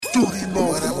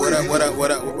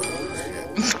What up?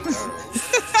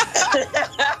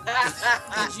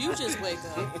 Did you just wake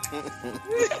up?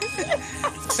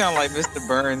 You sound like Mr.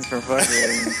 Burns from fucking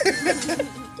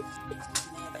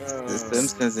The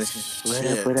Simpsons and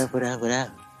shit. What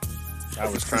up? I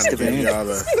was trying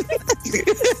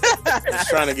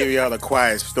to give y'all the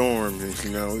quiet storm, and you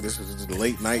know, this is the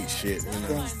late night shit, you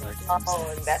know.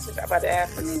 Oh, and that's what I'm about to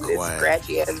ask for this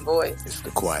scratchy ass voice. It's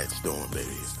the quiet storm, baby.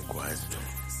 It's the quiet storm.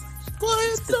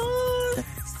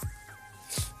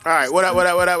 All right, what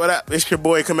up? It's your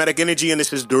boy Comedic Energy, and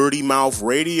this is Dirty Mouth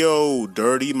Radio.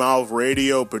 Dirty Mouth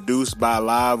Radio, produced by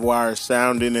Livewire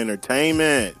Sound and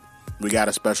Entertainment. We got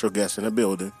a special guest in the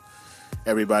building.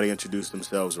 Everybody introduce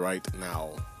themselves right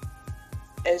now.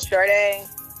 And Sade.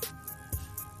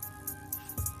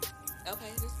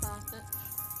 Okay, this sounds good.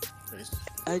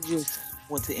 I just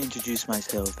want to introduce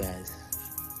myself as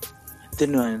the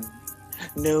nun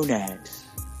known as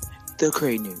the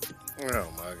Great Noob. Oh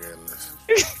my goodness.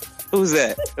 Who's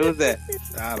that? I don't know.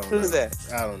 Who's that?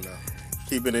 I don't know.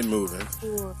 Keeping it moving.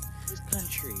 For this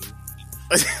country.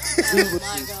 Oh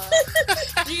my god.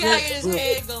 You gotta get his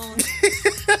head going.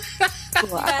 You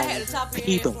gotta have the top of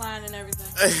your head flying and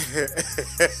everything.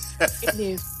 And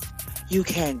if you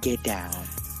can't get down,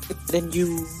 then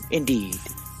you indeed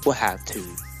will have to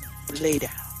lay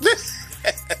down.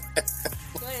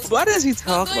 Why does he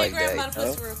talk like that?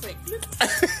 Real quick.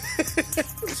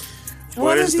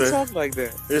 Why does he talk like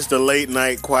that? It's the late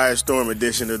night quiet storm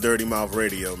edition of Dirty Mouth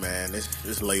Radio, man.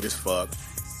 It's late as fuck.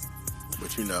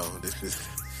 But you know, this is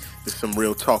some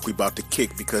real talk we about to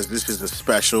kick because this is a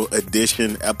special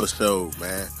edition episode,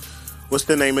 man. What's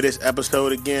the name of this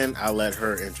episode again? I'll let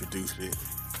her introduce it.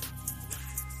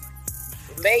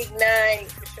 Late night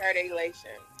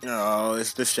Sade-lation. Oh,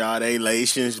 it's the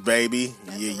Sade-lations, baby.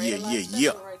 That's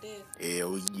Yeah.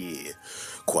 Hell yeah.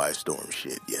 Quiet storm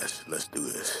shit. Yes, let's do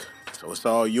this. So it's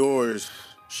all yours,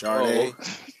 Sade.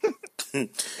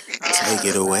 Take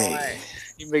it away. Right.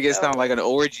 You make it sound like an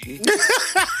orgy.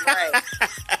 Right.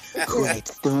 Quiet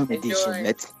storm edition. Enjoy.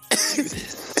 Let's do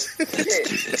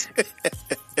this.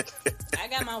 I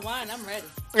got my wine, I'm ready.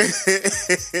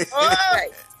 All right.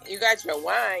 You got your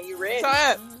wine. You ready?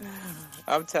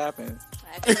 I'm tapping.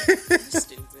 I'm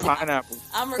stupid. Pineapple.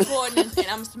 I'm recording and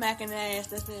I'm smacking the ass.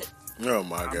 That's it. Oh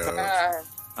my god.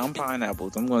 I'm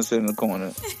pineapples. I'm gonna sit in the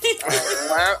corner.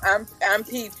 Well, I'm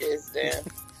peaches then.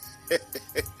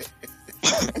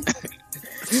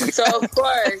 So of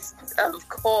course,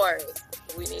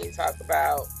 we need to talk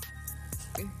about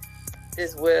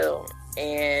this Will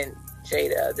and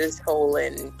Jada, this whole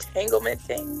entanglement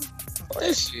thing.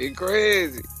 This shit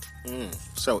crazy.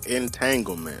 So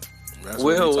entanglement. That's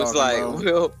Will what was we like,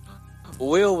 about?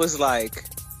 Will was like,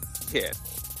 yeah,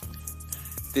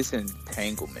 this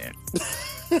entanglement.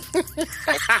 Entanglement.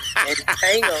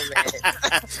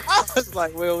 I was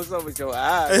like, Will, what's up with your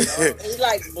eyes? He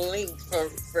like blinked for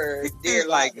dear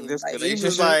Like, life. this He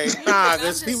was like, nah, I'm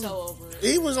cause just so over it.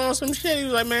 he was on some shit. He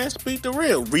was like, man, speak the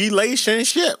real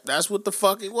relationship. That's what the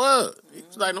fuck it was. He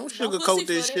was like, don't sugarcoat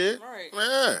this shit. Right.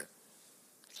 Yeah,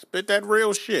 spit that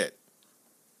real shit.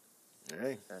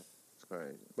 Hey, That's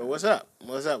crazy. but what's up?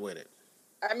 What's up with it?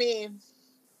 I mean,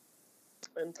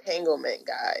 entanglement,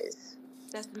 guys.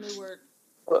 That's the new word.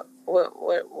 What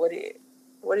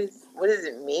does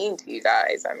it mean to you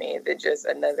guys? I mean, is it just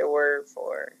another word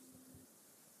for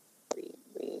we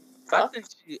I think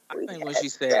when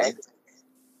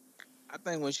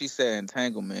she said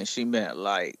entanglement, she meant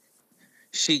like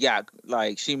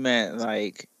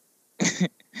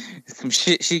some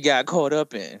shit she got caught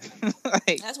up in.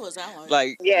 That's what it sounds like.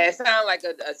 Like yeah, it sounds like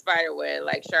a spider web,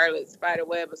 like Charlotte's spider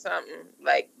web or something,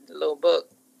 like the little book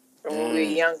from when we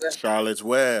were younger. Charlotte's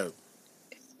Web.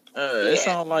 it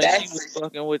sounded like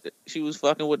she was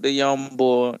fucking with the young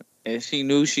boy, and she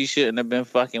knew she shouldn't have been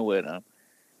fucking with him.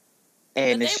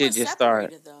 And the shit just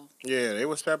started. Though. Yeah, they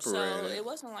were separated. So it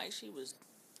wasn't like she was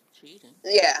cheating.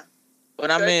 Yeah,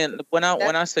 But I mean, when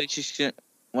I say she shouldn't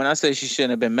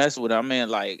have been messing with her, I mean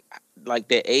like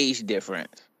the age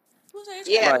difference. Who's age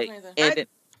Yeah. Like, and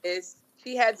then,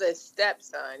 she has a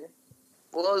stepson.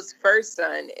 Will's first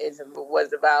son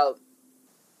was about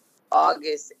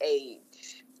August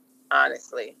age,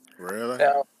 honestly. Really?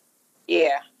 So,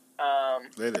 yeah.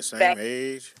 They're the same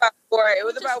age? It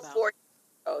was about 4 years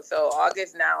ago. So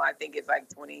August now, I think it's like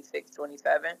 26,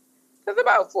 27. It was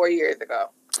about 4 years ago.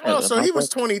 Oh, so he was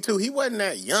 22. He wasn't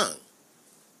that young.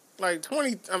 Like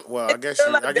 20. Well, I guess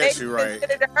you're right.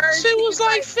 she was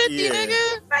like 50, Yeah.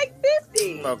 nigga. Like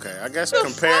 50. Okay, I guess The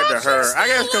compared to fuck? her, She I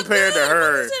guess still compared to look good.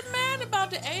 her, What is it mad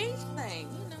about the age thing?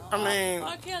 You know, I mean-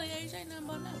 R. Kelly age ain't nothing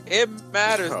but nothing. It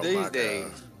matters Oh, my these God.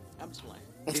 days. I'm just playing.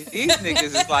 These niggas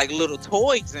is like little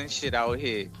toys and shit out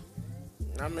here.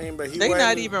 I mean, but they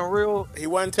not even real. He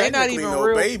wasn't technically no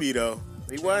real baby though.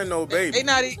 He wasn't no baby. They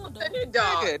not even.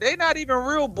 Nigga, they not even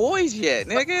real boys yet,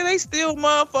 nigga. They still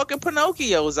motherfucking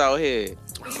Pinocchios out here.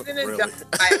 He's an adult.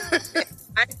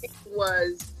 I think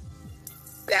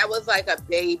that was like a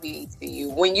baby to you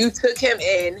when you took him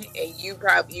in and you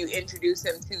introduced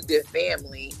him to the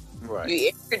family. Right. You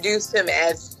introduced him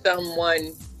as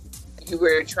someone you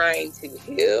were trying to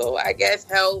heal, I guess,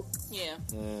 help. Yeah.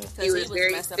 He was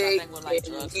very sick.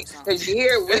 Because you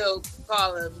hear Will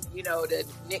call him, the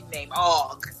nickname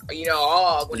Og.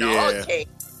 Og when the Og came.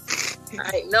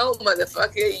 I know,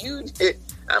 motherfucker.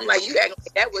 I'm like, you act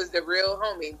like that was the real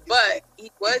homie. But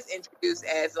he was introduced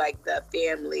as like the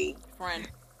family friend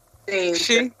thing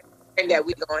and that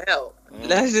we gonna help.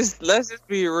 Let's just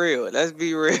be real. Let's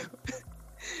be real.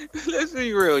 Let's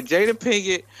be real. Jada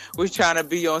Pinkett was trying to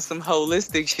be on some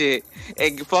holistic shit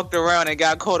and fucked around and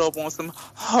got caught up on some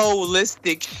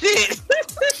holistic shit.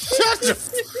 Shut the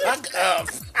fuck up.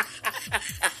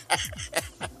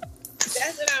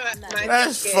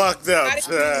 That's fucked up,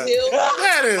 son.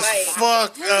 That is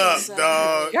fucked up,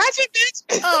 dog. Gotcha,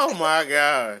 bitch. Oh my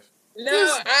gosh.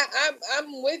 No,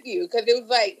 I'm with you because it was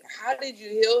like, how did you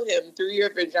heal him through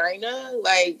your vagina?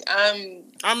 Like, Erykah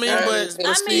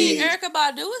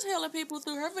Badu is healing people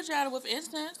through her vagina with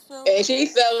incense. So. And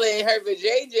she's selling her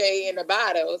vajayjay in a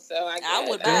bottle, so I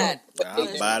would buy it.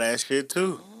 I'll buy that shit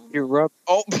too. You rub?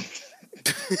 Oh,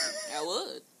 I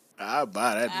would. I'll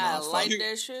buy that. I light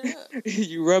that shit up.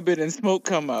 You rub it and smoke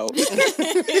come out.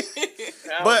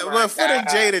 But for the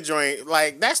Jada joint,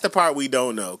 like that's the part we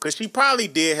don't know because she probably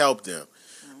did help them.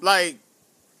 Like,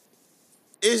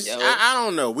 I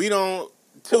don't know. We don't.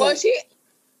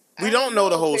 We don't know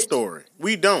the whole story.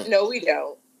 We don't. No, we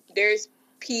don't. There's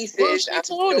pieces, I'm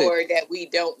sure, that we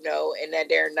don't know and that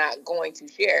they're not going to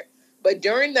share. But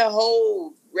during the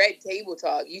whole Red Table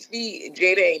Talk, you see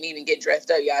Jada ain't even get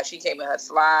dressed up, y'all. She came in her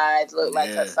slides, looked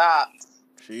like her socks.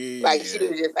 She was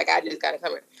just like, I just gotta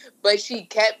come in. But she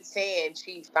kept saying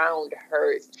she found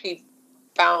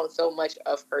so much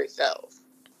of herself.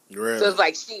 Really? So it's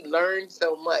like she learned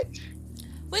so much.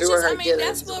 Which is,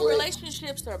 that's what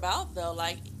relationships are about, though.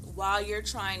 Like, while you're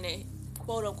trying to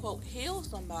quote unquote heal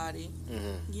somebody,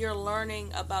 you're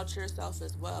learning about yourself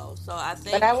as well. So I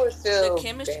think the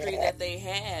chemistry that they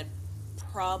had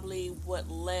probably what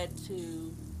led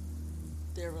to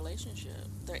their relationship,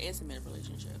 their intimate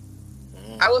relationship.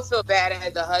 I would feel bad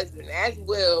as a husband. As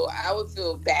Will, I would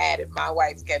feel bad if my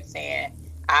wife kept saying,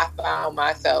 I found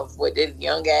myself with this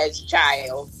young ass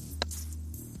child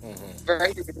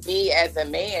versus me as a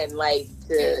man,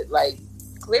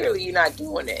 clearly you're not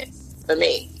doing it for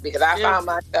me because I found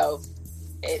myself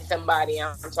in somebody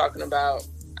I'm talking about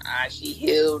she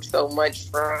healed so much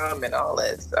from and all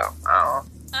that. So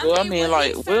I mean,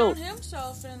 he found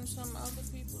himself in some other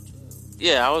people too.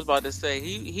 Yeah, I was about to say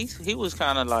he was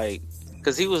kind of like,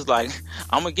 because he was like,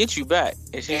 I'm gonna get you back,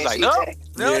 and she's like, no.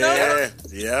 Yeah.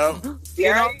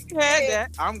 You had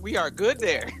that. We are good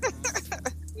there.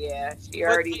 Yeah, she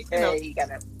already said he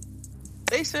gotta.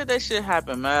 They said that shit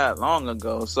happened mad long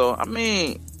ago. So I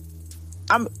mean,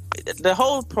 the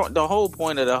whole point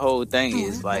of the whole thing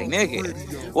is like,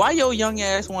 nigga, why your young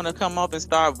ass want to come up and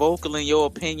start vocaling your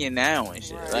opinion now and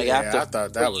shit? Like, I thought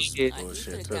that was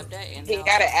bullshit too. He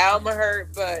got an album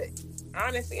hurt, but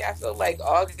honestly, I feel like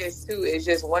August 2 is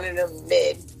just one of them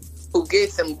men who get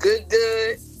some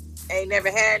good, ain't never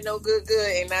had no good,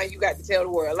 and now you got to tell the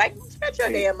world, like, shut your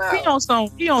damn mouth.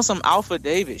 He on some Alpha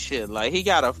David shit. Like, he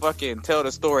gotta fucking tell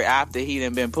the story after he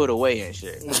done been put away and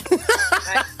shit.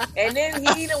 And then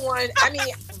he the one,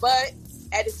 but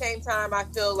at the same time, I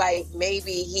feel like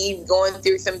maybe he's going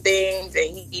through some things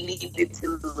and he needed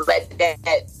to let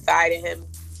that side of him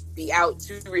be out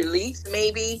to release,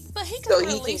 maybe, so he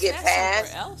can get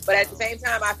past. But at the same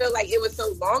time, I feel like it was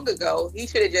so long ago, he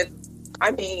should have just,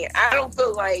 I don't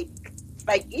feel like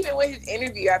even with his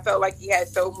interview, I felt like he had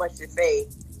so much to say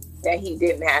that he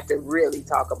didn't have to really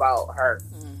talk about her.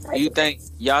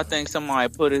 Y'all think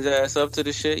somebody put his ass up to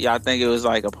the shit? Y'all think it was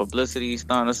like a publicity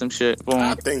stunt or some shit for him?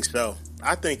 I think so.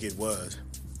 I think it was.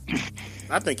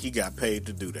 I think he got paid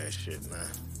to do that shit, man.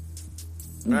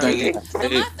 But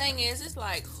my thing is, it's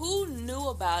like, who knew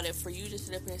about it for you to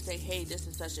sit up and say, hey, this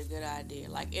is such a good idea?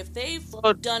 Like, if they've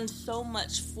done so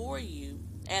much for you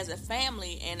as a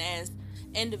family and as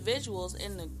individuals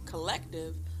in the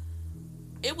collective,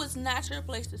 it was not your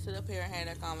place to sit up here and have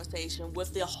that conversation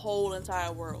with the whole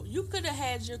entire world. You could have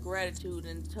had your gratitude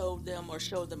and told them or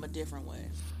showed them a different way.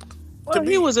 Well,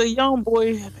 he was a young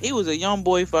boy. He was a young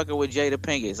boy fucking with Jada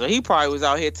Pinkett. So he probably was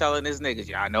out here telling his niggas,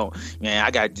 "Yeah, I know, man.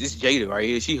 I got this Jada right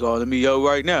here. She calling me out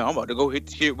right now. I'm about to go hit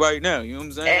the shit right now." You know what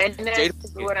I'm saying? And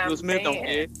that's what I'm Will Smith saying. don't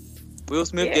care. Will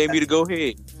Smith gave me the go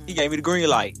ahead. He gave me the green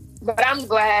light. But I'm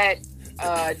glad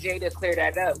Jada cleared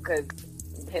that up because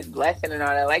his blessing and all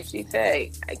that. Like she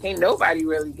said, I can't nobody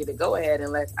really get a go ahead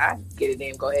unless I get a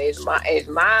damn go ahead.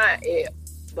 It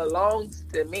belongs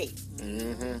to me.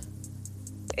 Mm-hmm.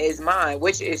 It's mine,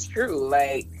 which is true.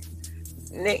 Like,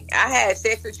 Nick, I had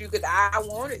sex with you because I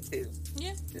wanted to.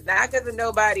 Yeah. Not because of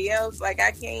nobody else. Like,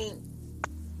 I can't.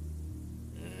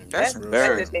 That's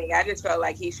the thing. I just felt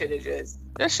like he should have just.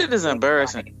 That shit is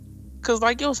embarrassing. Cause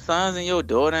like your sons and your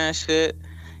daughter and shit,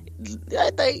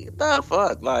 they the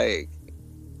fuck like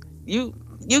you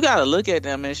gotta look at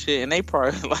them and shit, and they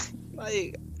probably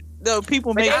like the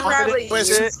people make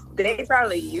they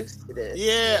probably used to this.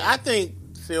 Yeah, I think.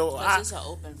 It's an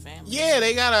open family. Yeah,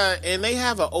 they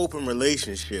have an open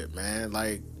relationship, man.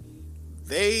 Like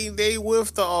they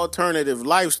with the alternative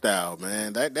lifestyle,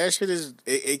 man. That shit is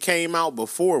it came out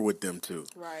before with them too.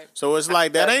 Right. So it's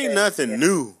like that ain't nothing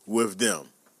new with them.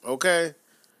 Okay?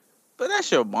 But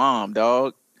that's your mom,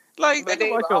 dog. Like think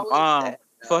about your mom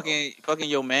fucking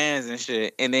your mans and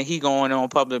shit, and then he going on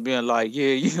public being like, yeah,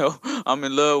 you know, I'm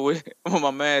in love with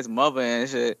my man's mother and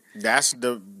shit. That's and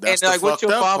the like, what fucked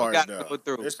your up father part, got though. to go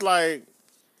through. It's like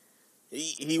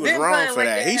he was wrong for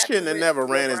that. He shouldn't have never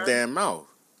ran his damn mouth.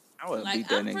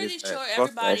 Like, I'm pretty sure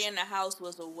everybody in the house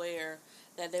was aware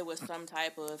that there was some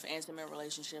type of intimate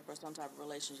relationship or some type of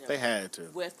relationship. They had to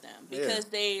with them because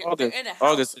they're in the house.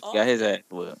 August got his ass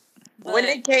whipped. When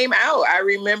it came out, I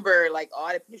remember like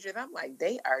all the pictures. I'm like,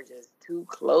 they are just too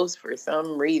close for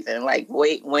some reason. Like,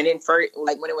 when it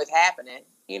was happening,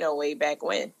 you know, way back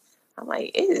when. I'm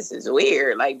like, this is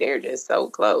weird. Like, they're just so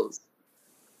close.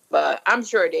 But I'm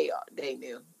sure they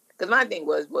knew. Because my thing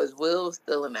was Will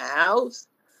still in the house?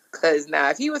 Because now,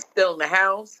 if he was still in the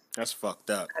house, that's fucked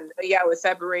up. I know y'all was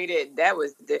separated. That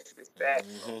was disrespect.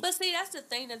 Mm-hmm. But see, that's the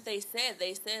thing that they said.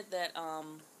 They said that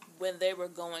when they were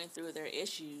going through their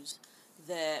issues,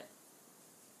 that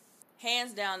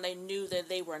hands down they knew that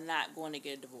they were not going to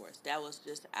get a divorce. That was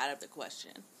just out of the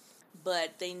question.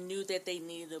 But they knew that they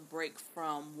needed a break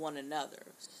from one another.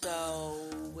 So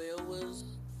Will was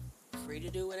free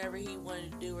to do whatever he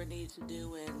wanted to do or needed to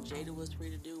do, and Jada was free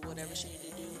to do whatever she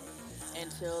needed to do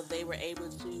until they were able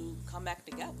to come back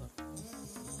together.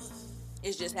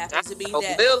 It just happens to be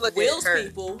that Will's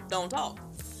people don't talk.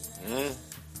 Mm.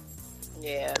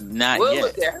 Yeah, not Will yet.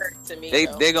 Looked hurt to me.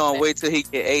 They're gonna wait till he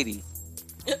get 80.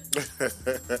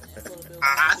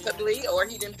 Possibly, or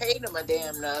he didn't pay them a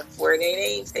damn enough where they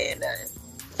ain't saying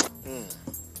nothing.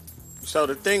 So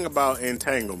the thing about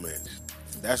entanglements,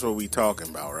 that's what we talking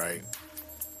about, right?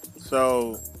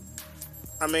 So,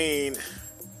 I mean,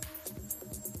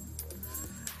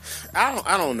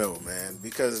 I don't know, man,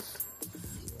 because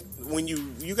when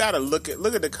you gotta look at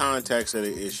the context of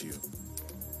the issue.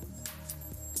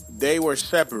 They were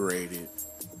separated.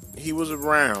 He was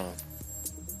around.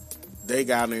 They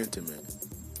got intimate.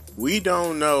 We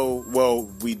don't know. Well,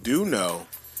 we do know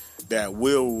that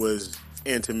Will was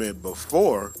intimate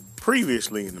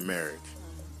previously in the marriage.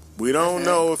 We don't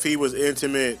know if he was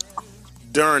intimate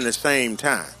during the same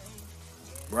time.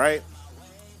 Right?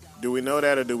 Do we know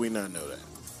that or do we not know that?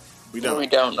 We don't. We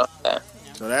don't know that.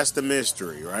 So that's the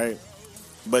mystery, right?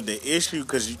 But the issue,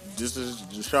 because this is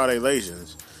Sade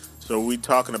Lations, so we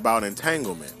talking about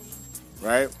entanglement,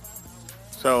 right?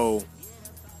 So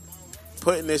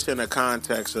putting this in a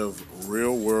context of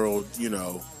real world, you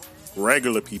know,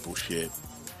 regular people shit.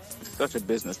 It's such a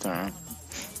business term.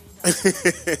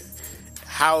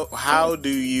 How do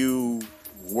you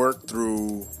work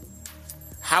through?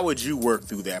 How would you work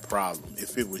through that problem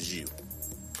if it was you?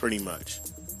 Pretty much.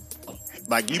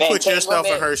 Like, you put yourself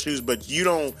in her shoes, but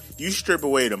you strip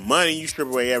away the money, you strip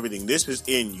away everything. This is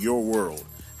in your world.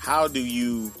 How do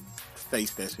you face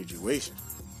that situation?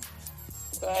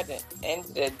 So at the end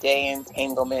of the day,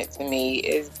 entanglement to me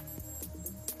is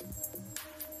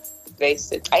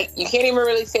basic. You can't even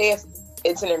really say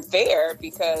it's an affair,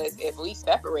 because if we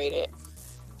separated,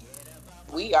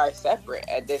 we are separate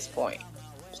at this point.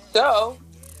 So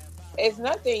it's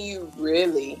nothing you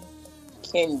really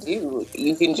can do.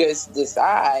 You can just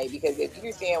decide, because if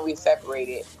you're saying we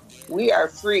separated, we are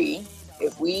free.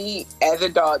 If we as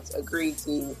adults agree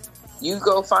to, you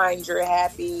go find your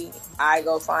happy, I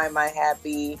go find my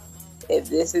happy. If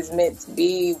this is meant to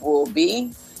be, we'll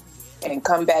be, and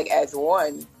come back as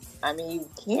one. I mean, you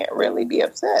can't really be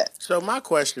upset. So my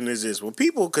question is this: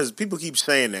 because people keep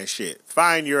saying that shit,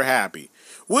 find your happy.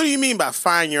 What do you mean by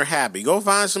find your happy? Go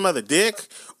find some other dick,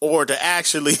 or to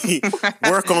actually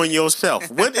work on yourself?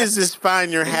 What is this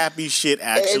find your happy shit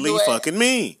actually fucking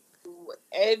mean?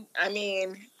 And I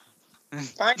mean,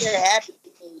 find your happy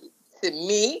to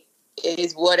me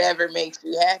is whatever makes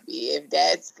you happy. If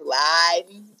that's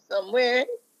sliding somewhere,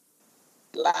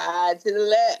 slide to the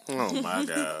left. Oh my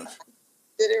gosh.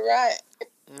 To the right.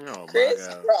 Oh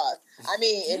Crisscross. I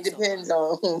mean, it depends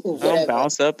on whatever.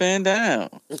 Bounce up and down.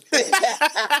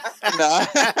 No,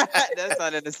 that's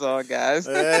not in the song, guys.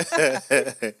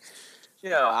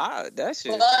 Yeah, that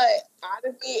shit. But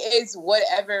honestly, it's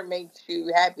whatever makes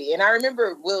you happy. And I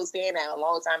remember Will saying that a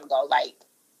long time ago. Like,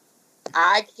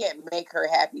 I can't make her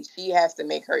happy. She has to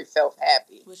make herself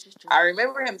happy. Which is true. I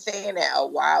remember him saying that a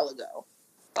while ago.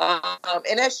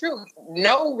 And that's true.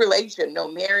 No relation, no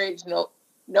marriage,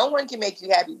 no one can make you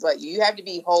happy but you. You have to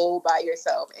be whole by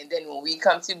yourself. And then when we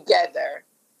come together,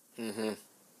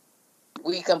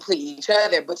 we complete each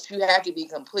other. But you have to be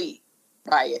complete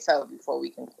by yourself before we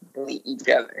can complete each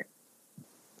other.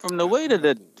 From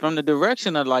the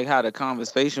direction of like how the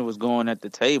conversation was going at the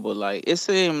table, like it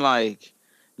seemed like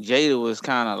Jada was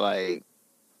kind of like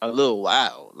a little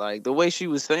wild. Like the way she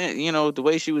was saying, the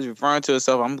way she was referring to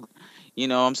herself,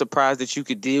 I'm surprised that you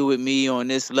could deal with me on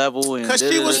this level. And because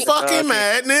she was fucking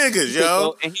mad niggas,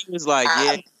 yo. And he was like,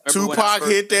 yeah. Tupac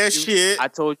hit that shit. I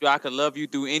told you I could love you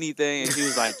through anything. And he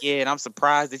was like, yeah, and I'm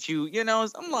surprised that you,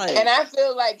 I'm like. And I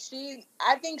feel like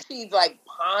I think she's like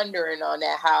pondering on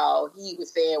that, how he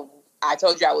was saying, I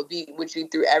told you I would be with you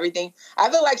through everything. I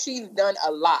feel like she's done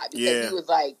a lot because he was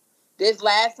like, this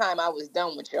last time I was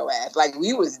done with your ass. Like,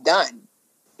 we was done.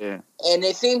 Yeah. And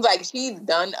it seems like she's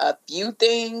done a few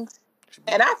things.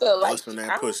 And I feel like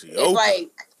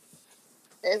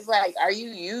it's like, are you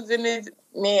using this?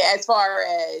 Man, as far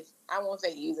as, I won't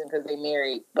say using because they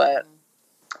married, but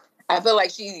I feel like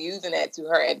she's using that to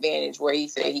her advantage where he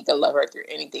said he could love her through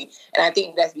anything. And I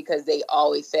think that's because they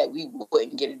always said we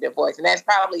wouldn't get a divorce. And that's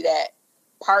probably that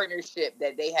partnership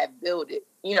that they have build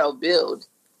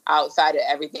outside of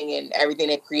everything and everything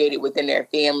they created within their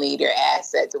family, their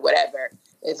assets or whatever.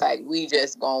 It's like, we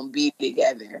just gonna be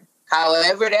together.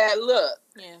 However that look,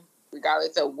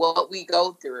 regardless of what we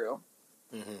go through,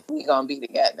 we gonna be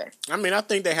together. I mean, I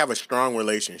think they have a strong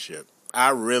relationship. I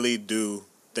really do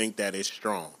think that it's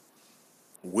strong.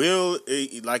 Will,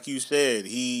 like you said,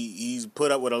 he's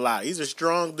put up with a lot. He's a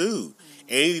strong dude,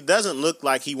 and he doesn't look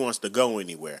like he wants to go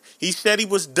anywhere. He said he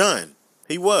was done.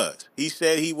 He was. He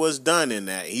said he was done in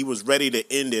that. He was ready to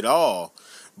end it all,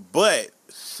 but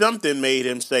something made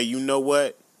him say, you know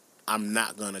what? I'm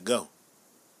not gonna go.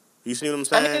 You see what I'm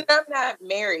saying? I mean, I'm not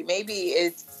married. Maybe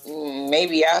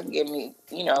I'll give me,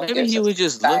 Maybe he was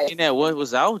just looking at what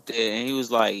was out there, and he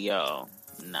was like, "Yo,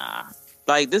 nah."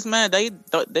 Like this man, they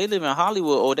live in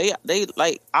Hollywood, or they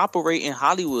like operate in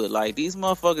Hollywood. Like these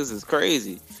motherfuckers is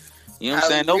crazy. You know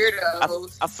what I'm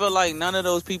saying? I feel like none of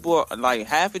those people are like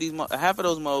half of those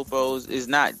mofos is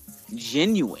not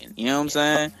genuine. You know what I'm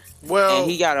saying? Well, and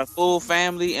he got a full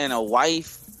family and a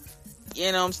wife.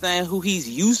 You know what I'm saying? Who he's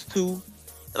used to.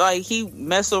 Like, he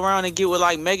mess around and get with,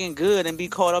 like, Megan Good and be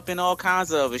caught up in all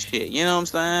kinds of other shit. You know what I'm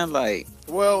saying? Like,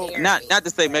 well, not to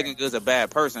say Megan Good's a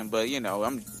bad person, but,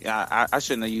 I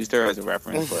shouldn't have used her as a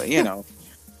reference, but,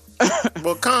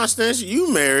 Well, Constance,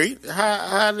 you married.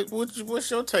 What's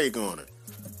your take on it?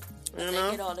 I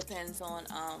think it all depends on,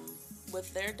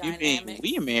 with their dynamic.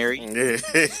 We married.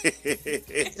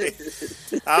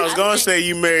 I was going to say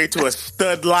you married to a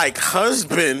stud-like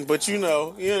husband, but,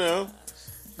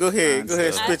 Go ahead,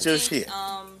 spit your shit.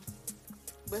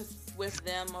 With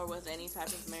them or with any type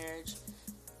of marriage,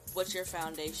 what your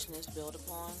foundation is built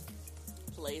upon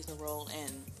plays a role in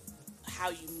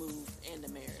how you move in the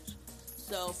marriage.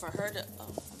 So for her to,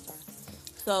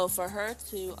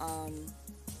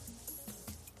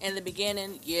 in the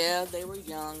beginning, they were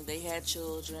young, they had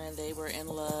children, they were in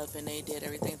love, and they did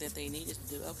everything that they needed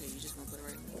to do. Okay, you just gonna put it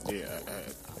right there? Yeah.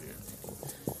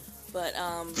 But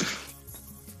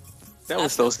that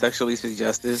was so sexually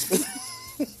suggestive.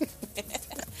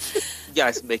 You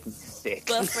guys make me sick.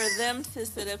 But for them to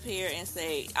sit up here and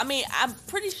say, I mean, I'm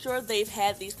pretty sure they've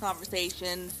had these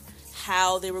conversations,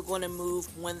 how they were going to move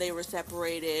when they were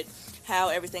separated, how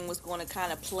everything was going to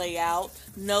kind of play out.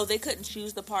 No, they couldn't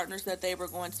choose the partners that they were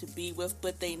going to be with,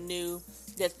 but they knew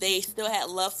that they still had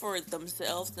love for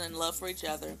themselves and love for each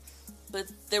other. But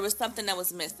there was something that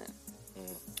was missing.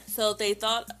 So they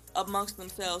thought amongst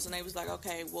themselves, and they was like,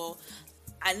 okay, well,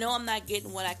 I know I'm not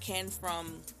getting what I can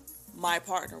from my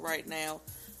partner right now.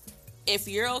 if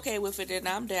you're okay with it, then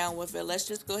I'm down with it. Let's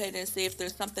just go ahead and see if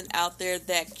there's something out there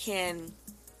that can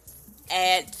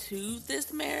add to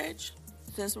this marriage,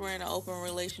 since we're in an open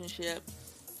relationship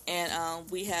and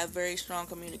we have very strong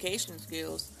communication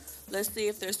skills. Let's see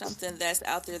if there's something that's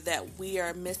out there that we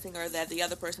are missing or that the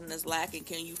other person is lacking.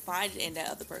 Can you find it in that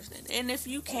other person? And if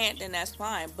you can't, then that's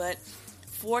fine. But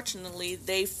fortunately,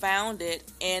 they found it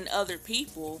in other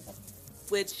people,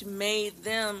 which made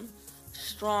them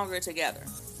stronger together.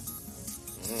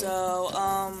 So,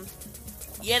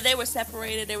 yeah, they were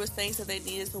separated. There was things that they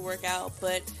needed to work out,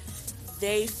 but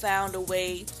they found a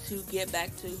way to get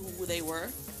back to who they were.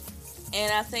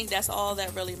 And I think that's all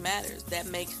that really matters. That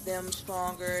makes them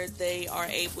stronger. They are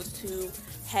able to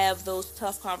have those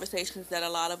tough conversations that a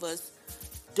lot of us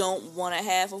don't want to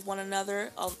have with one another.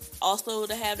 Also,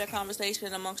 to have that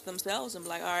conversation amongst themselves and be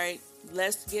like, all right,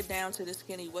 let's get down to the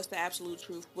skinny. What's the absolute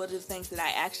truth? What are the things that I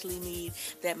actually need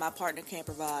that my partner can't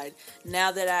provide?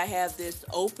 Now that I have this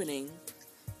opening,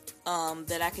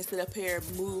 that I can sit up here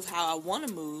and move how I want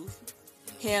to move,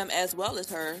 him as well as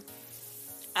her,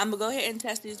 I'm going to go ahead and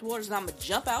test these waters, and I'm going to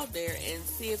jump out there and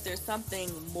see if there's something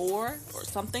more or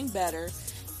something better.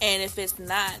 And if it's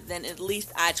not, then at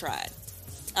least I tried.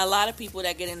 A lot of people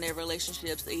that get in their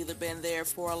relationships either been there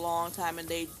for a long time and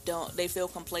they feel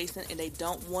complacent and they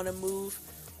don't want to move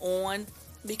on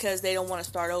because they don't want to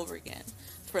start over again.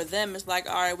 For them, it's like,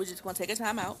 all right, we're just going to take a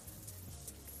time out.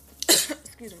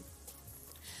 Excuse me.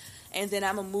 And then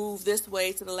I'm going to move this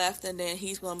way to the left, and then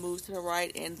he's going to move to the right.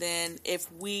 And then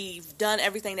if we've done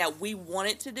everything that we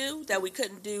wanted to do, that we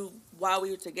couldn't do while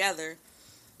we were together,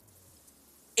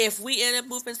 if we end up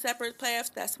moving separate paths,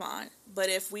 that's fine. But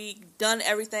if we done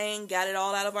everything, got it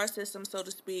all out of our system, so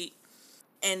to speak,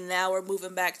 and now we're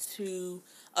moving back to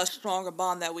a stronger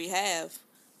bond that we have,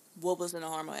 what was in the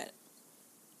harm of it?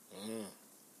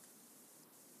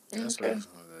 That's okay.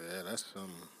 That's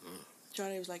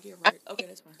Johnny was like, "You're right." Okay,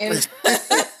 that's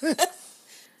fine.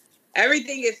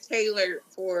 Everything is tailored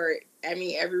for. I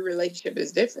mean, every relationship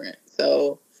is different.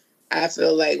 So I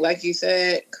feel like you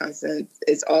said, Constance,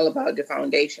 it's all about the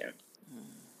foundation.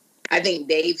 I think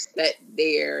they've set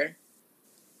their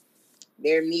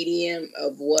medium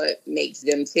of what makes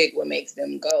them tick, what makes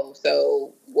them go.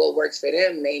 So what works for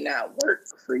them may not work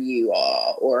for you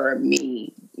all or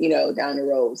me, down the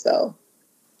road. So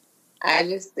I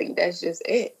just think that's just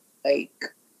it. Like,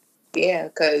 yeah,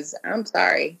 because I'm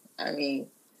sorry. I mean,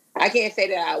 I can't say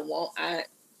that I won't.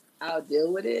 I'll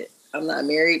deal with it. I'm not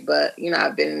married, but,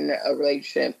 I've been in a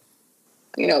relationship,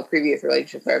 previous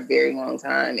relationship for a very long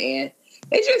time. And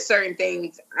it's just certain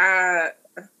things.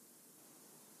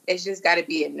 It's just got to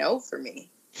be a no for me.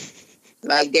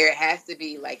 Like, there has to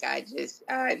be, like, I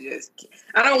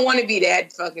don't want to be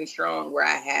that fucking strong where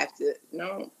I have to,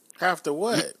 no. Have to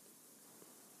what?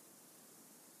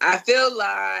 I feel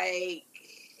like,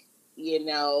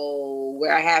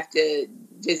 where I have to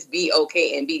just be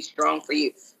okay and be strong for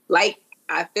you. Like,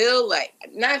 I feel like,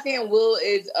 not saying Will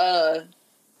is a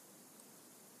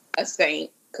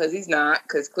saint, because he's not,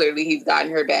 because clearly he's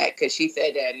gotten her back, because she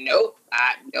said that, nope,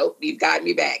 he's gotten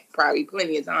me back probably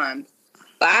plenty of times.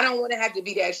 But I don't want to have to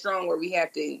be that strong where we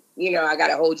have to, I got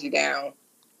to hold you down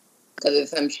because of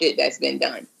some shit that's been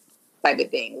done type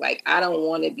of thing. Like, I don't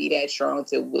want to be that strong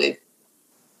to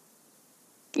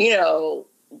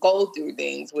go through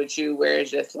things with you where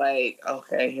it's just like,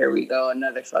 okay, here we go,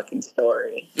 another fucking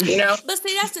story, But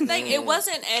see, that's the thing. It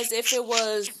wasn't as if it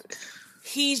was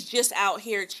he's just out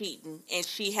here cheating and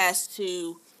she has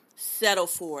to settle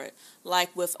for it.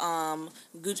 Like with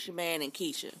Gucci Mane and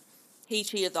Keisha. He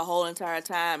cheated the whole entire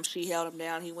time. She held him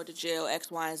down. He went to jail,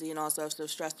 X, Y, and Z, and all stuff, so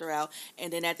stressed her out.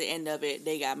 And then at the end of it,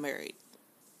 they got married.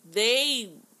 They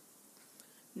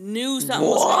knew something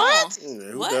was wrong.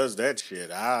 Who does that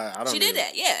shit? I don't. She did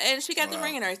that, yeah, and she got the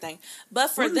ring and everything. But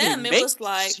for them, it was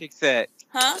like,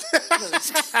 huh?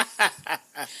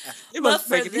 But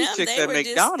for them,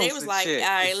 they was like, all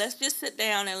right, let's just sit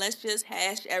down and let's just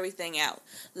hash everything out.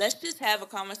 Let's just have a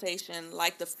conversation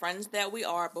like the friends that we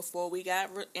are before we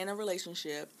got in a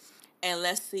relationship, and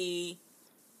let's see,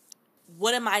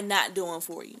 what am I not doing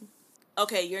for you?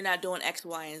 Okay, you're not doing X,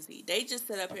 Y, and Z. They just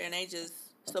sit up here and they just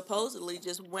supposedly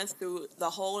just went through the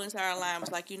whole entire line.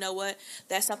 Was like, you know what?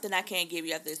 That's something I can't give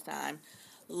you at this time.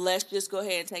 Let's just go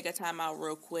ahead and take a time out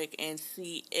real quick and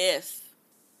see if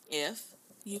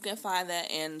you can find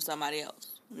that in somebody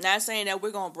else. Not saying that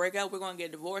we're going to break up, we're going to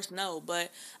get divorced, no.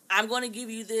 But I'm going to give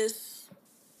you this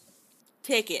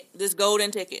ticket, this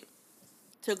golden ticket,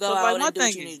 to go out and do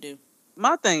what you need to do.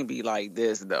 My thing be like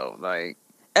this, though. Like,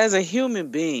 as a human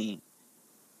being,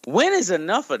 when is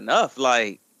enough enough?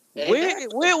 Like,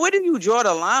 Where do you draw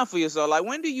the line for yourself? Like,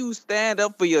 when do you stand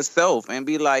up for yourself and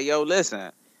be like, yo,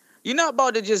 listen, you're not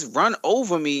about to just run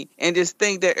over me and just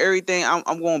think that everything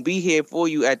I'm going to be here for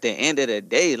you at the end of the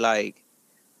day. Like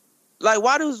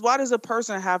why does a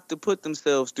person have to put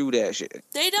themselves through that shit?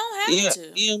 They don't have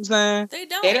to. You know what I'm saying? They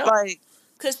don't. Like,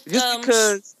 just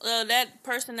because that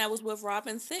person that was with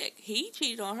Robin Thicke, he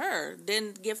cheated on her,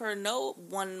 didn't give her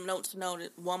one month's notice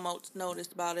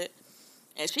about it,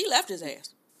 and she left his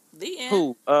ass. The end.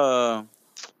 Who?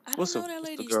 What's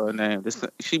the girl name?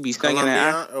 She be singing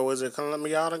that. Or was it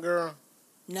Colombiana girl?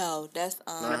 No, that's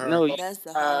that's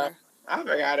her. I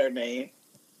forgot her name.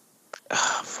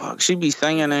 Oh, fuck, she be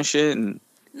singing and shit. And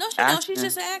no, she don't. She's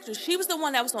just an actress. She was the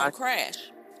one that was on Crash.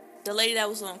 The lady that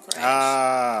was on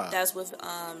Crash. That's with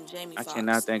Jamie Foxx. I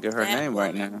cannot think of her name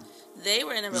right now. They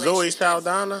were in a relationship. Zoe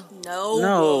Saldana?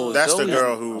 No. That's the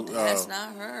girl who... that's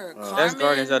not her. Carmen, that's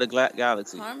Guardians of the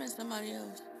Galaxy. Carmen's somebody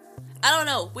else. I don't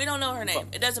know. We don't know her name.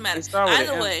 It doesn't matter.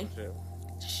 Either way,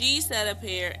 she sat up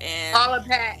here and... Paula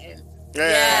Patton.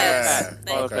 Yeah.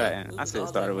 Paula Patton. I said it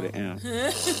started with an M.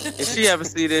 If she ever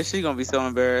see this, she gonna be so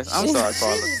embarrassed. I'm sorry,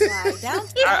 Paula.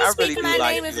 I really do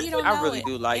like you. I really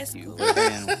do like you.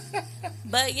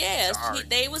 But yeah,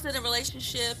 they was in a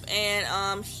relationship,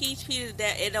 and he cheated.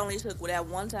 That it only took that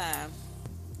one time,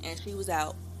 and she was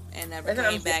out and never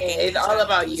came back. It's all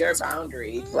about your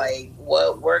boundaries. Mm-hmm. Like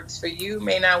what works for you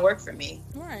may not work for me.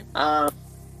 Right.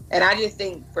 And I just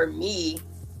think for me,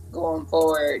 going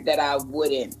forward, that I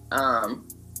wouldn't.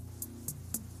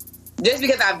 Just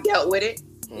because I've dealt with it,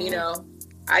 you know.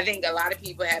 I think a lot of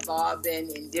people have all been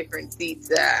in different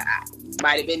seats.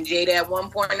 Might have been Jada at one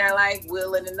point in our life,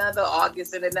 Will in another,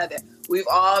 August in another. We've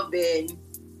all been,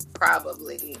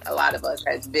 probably, a lot of us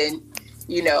has been,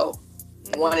 you know,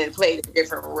 wanting to play a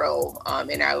different role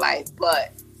in our life.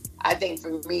 But I think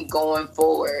for me going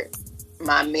forward,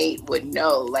 my mate would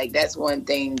know. Like, that's one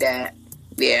thing that,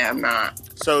 I'm not.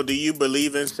 So do you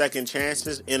believe in second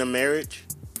chances in a marriage?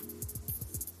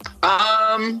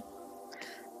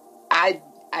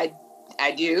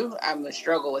 I do. I'm gonna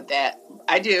struggle with that.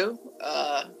 I do.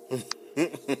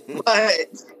 But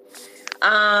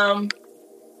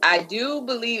I do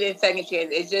believe in second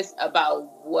chance. It's just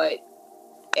about what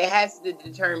it has to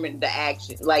determine the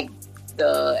action, like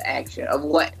the action of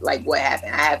what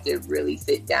happened. I have to really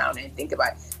sit down and think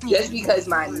about it. Just because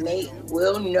my mate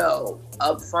will know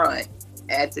up front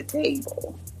at the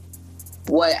table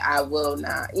what I will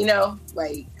not, you know,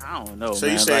 like I don't know. So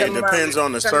man. You say it depends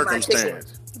on the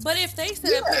circumstance. But if they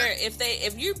sit up here,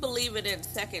 if you believe it in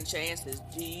second chances,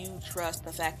 do you trust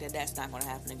the fact that that's not going to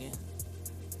happen again?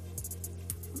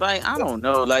 Like I don't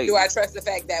know. Like, do I trust the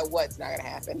fact that what's not going to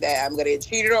happen? That I'm going to get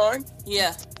cheated on?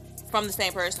 Yeah, from the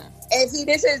same person. And see,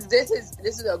 this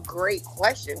is a great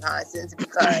question, Constance,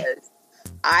 because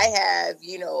I have,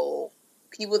 you know,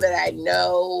 people that I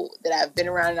know that I've been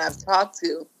around and I've talked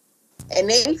to, and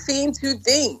they seem to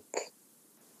think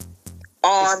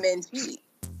all men cheat.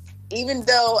 Even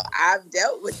though I've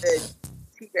dealt with the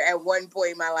cheater at one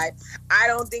point in my life, I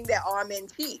don't think that all men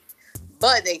cheat.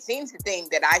 But they seem to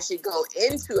think that I should go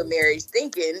into a marriage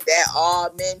thinking that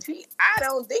all men cheat. I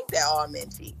don't think that all men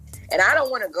cheat. And I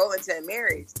don't want to go into a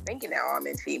marriage thinking that all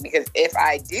men cheat, because if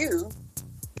I do,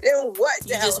 then what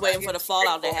the hell? You're just waiting for the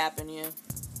fallout to happen, yeah.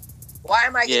 Why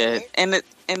am I getting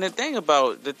and the thing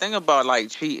about like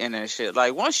cheating and shit,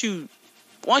 like once you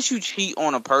cheat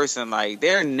on a person, like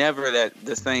they're never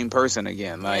the same person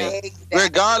again. Like exactly.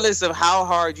 Regardless of how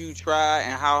hard you try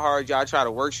and how hard y'all try to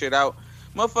work shit out,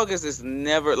 motherfuckers is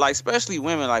never, like, especially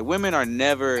women. Like women are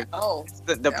never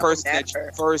the person that you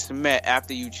first met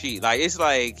after you cheat. Like it's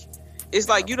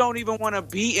like you don't even want to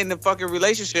be in the fucking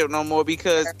relationship no more,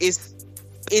 because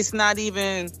it's not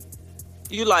even.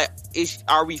 You like,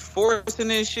 are we forcing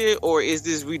this shit, or is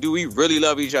this do we really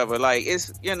love each other? Like,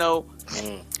 it's, you know.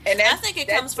 And I think it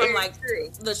comes from like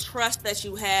the trust that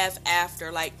you have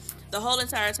after, like, the whole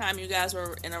entire time you guys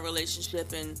were in a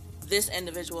relationship and this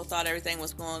individual thought everything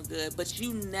was going good, but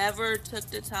you never took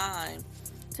the time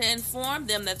to inform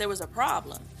them that there was a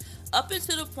problem up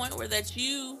until the point where that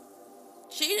you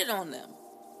cheated on them.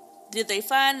 Did they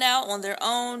find out on their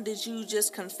own? Did you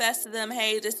just confess to them,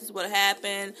 hey, this is what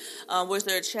happened? Was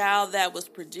there a child that was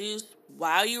produced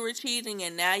while you were cheating,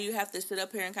 and now you have to sit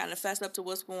up here and kind of fess up to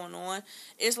what's going on?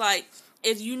 It's like,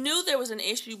 if you knew there was an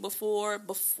issue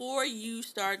before you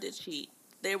started to cheat,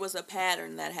 there was a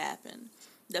pattern that happened.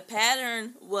 The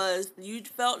pattern was you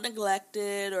felt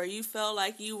neglected, or you felt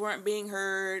like you weren't being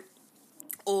heard,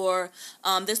 or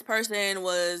this person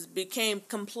became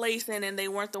complacent and they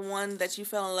weren't the one that you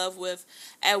fell in love with,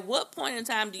 at what point in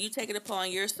time do you take it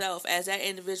upon yourself as that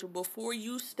individual before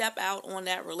you step out on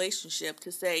that relationship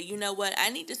to say, you know what, I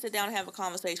need to sit down and have a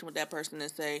conversation with that person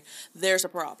and say, there's a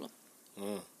problem?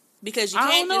 Because you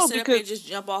can't just sit up and just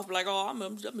jump off like, oh, I'm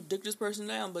gonna dick this person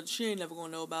down, but she ain't never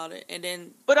gonna know about it. And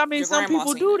then, but I mean, some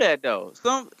people do that though.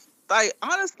 Like,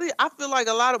 honestly, I feel like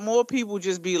a lot of more people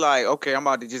just be like, okay, I'm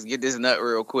about to just get this nut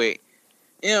real quick.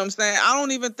 You know what I'm saying?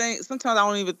 Sometimes I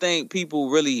don't even think people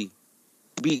really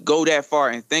go that far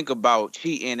and think about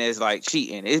cheating as like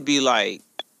cheating. It'd be like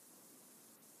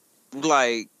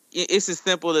it's as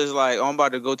simple as like, oh, I'm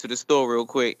about to go to the store real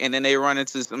quick, and then they run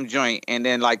into some joint, and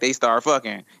then like they start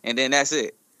fucking, and then that's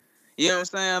it. You know what I'm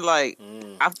saying? Like,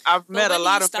 I've met a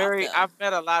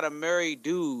lot of married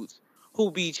dudes who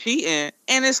be cheating,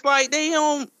 and it's like it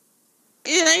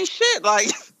ain't shit. Like,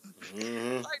 like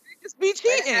they just be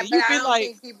cheating.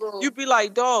 You be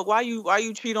like, dog, why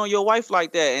you cheat on your wife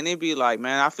like that? And they be like,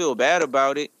 man, I feel bad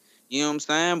about it. You know what I'm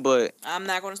saying? But I'm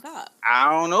not gonna stop.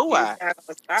 I don't know why.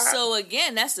 So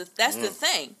again, that's the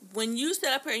thing. When you sit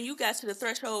up here and you got to the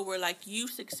threshold where like you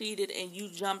succeeded and you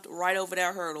jumped right over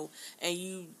that hurdle and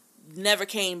you never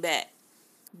came back.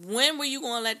 When were you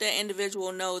going to let that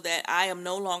individual know that I am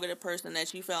no longer the person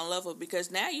that you fell in love with?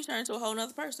 Because now you turn into a whole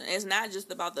nother person. It's not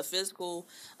just about the physical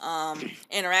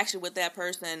interaction with that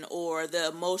person or the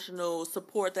emotional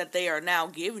support that they are now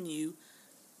giving you.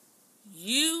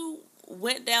 You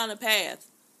went down a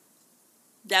path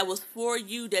that was for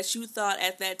you that you thought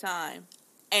at that time.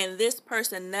 And this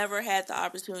person never had the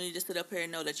opportunity to sit up here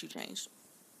and know that you changed.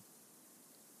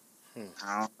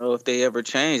 I don't know if they ever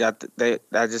changed. I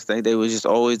just think they was just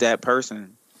always that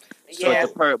person. Yeah.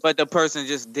 But the person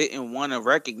just didn't want to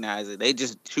recognize it. They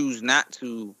just choose not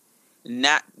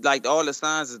like all the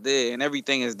signs is there and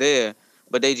everything is there,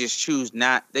 but they just choose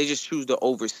to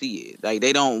oversee it. Like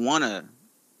they don't want to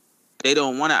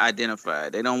identify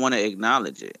it. They don't want to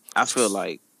acknowledge it. I feel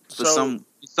like for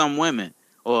some women.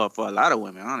 Or for a lot of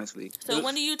women, honestly. So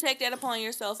when do you take that upon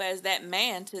yourself as that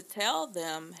man to tell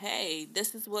them, hey,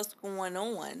 this is what's going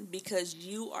on because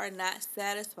you are not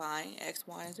satisfying X,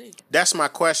 Y, and Z? That's my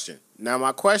question. Now,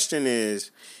 my question is,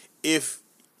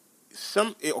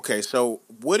 so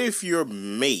what if your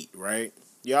mate, right?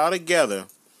 Y'all together,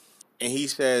 and he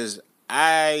says,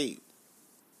 I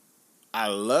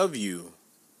love you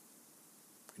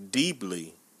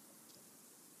deeply,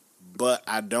 but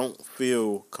I don't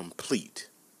feel complete.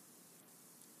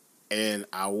 And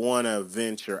I want to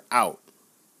venture out.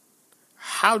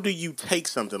 How do you take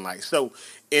something like so?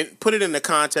 And put it in the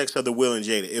context of the Will and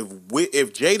Jada.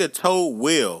 If Jada told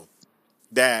Will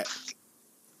that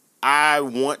I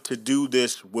want to do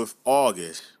this with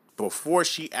August before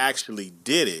she actually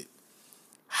did it,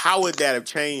 how would that have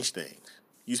changed things?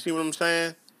 You see what I'm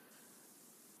saying?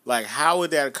 Like, how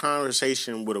would that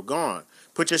conversation would have gone?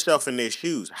 Put yourself in their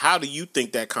shoes. How do you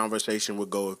think that conversation would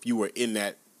go if you were in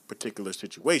that particular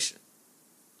situation?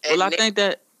 Well, I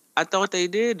thought they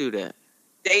did do that.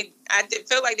 I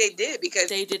feel like they did because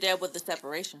they did that with the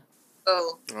separation.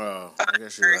 So, I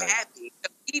guess you're right. Happy.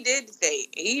 He did say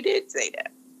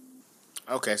that.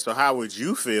 Okay, so how would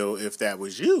you feel if that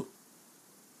was you?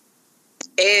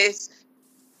 In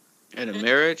a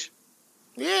marriage?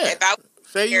 Yeah.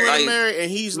 Say you were married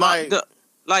and he's like,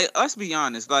 let's be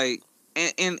honest, like.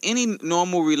 In any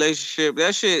normal relationship,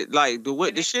 that shit, like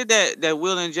the shit that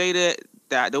Will and Jada,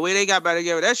 that the way they got back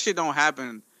together, that shit don't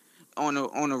happen on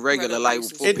a regular. Like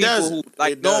for people who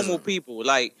like normal people,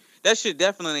 like that shit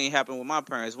definitely ain't happened with my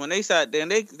parents. When they sat down,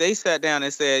 they sat down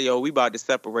and said, "Yo, we about to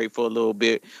separate for a little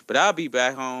bit, but I'll be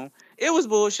back home." It was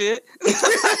bullshit.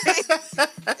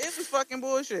 It was fucking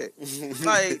bullshit.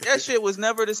 Like that shit was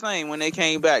never the same when they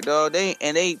came back, dog.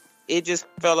 It just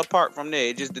fell apart from there.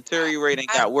 It just deteriorated and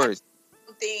got worse.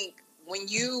 Think when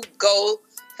you go,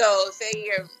 so say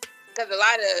because a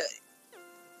lot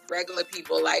of regular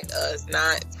people like us,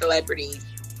 not celebrities,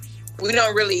 we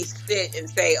don't really sit and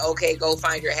say, okay, go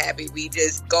find your happy. We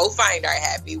just go find our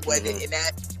happy, whether in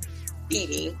that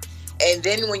meeting. And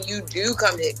then when you do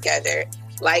come together,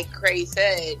 like Craig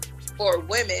said, for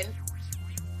women,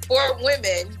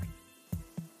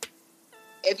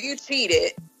 if you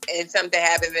cheated and something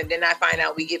happens and then I find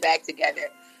out we get back together,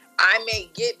 I may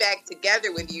get back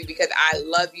together with you because I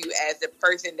love you as the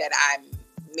person that I'm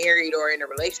married or in a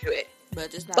relationship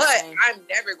with. But I'm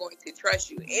never going to trust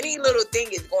you. Any little thing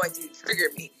is going to trigger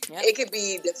me. Yep. It could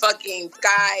be the fucking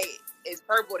sky is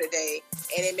purple today,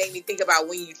 and it made me think about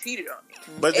when you cheated on me.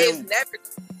 But it's never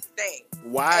the same.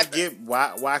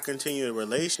 Why continue the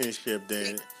relationship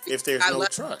then if there's no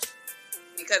trust?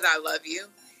 Because I love you.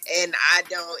 and I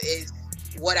don't is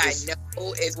what I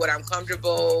know is what I'm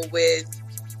comfortable with.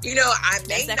 You know, I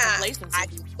may not. I know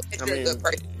that you're a good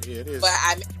person, but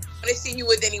I may not want to see you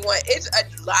with anyone. It's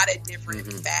a lot of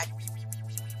different factors.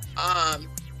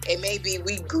 It may be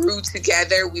we grew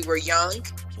together. We were young,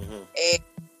 and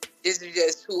this is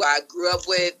just who I grew up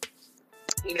with.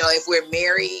 You know, if we're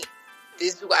married,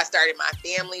 this is who I started my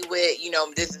family with. You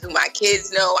know, this is who my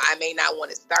kids know. I may not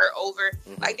want to start over.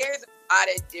 Like, there's a lot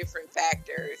of different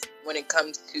factors when it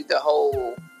comes to the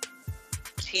whole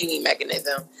cheating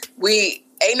mechanism.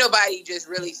 Ain't nobody just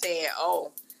really saying,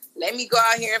 "Oh, let me go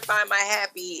out here and find my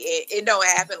happy." It don't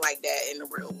happen like that in the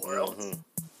real world.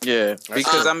 Yeah,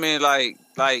 because I mean, like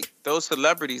those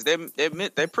celebrities,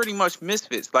 they're pretty much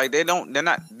misfits. Like they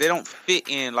don't fit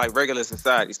in like regular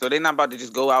society. So they're not about to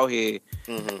just go out here.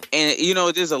 And you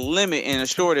know, there's a limit and a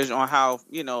shortage on how,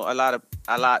 you know, a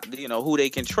lot, you know, who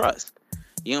they can trust.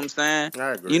 You know what I'm saying?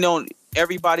 I agree. You know,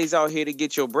 everybody's out here to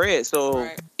get your bread. So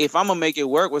if I'm gonna make it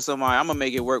work with somebody, I'm gonna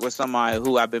make it work with somebody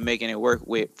who I've been making it work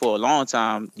with for a long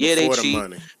time. Yeah, they cheat,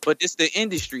 but it's the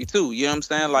industry too. You know what I'm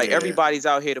saying? Like everybody's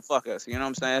out here to fuck us. You know what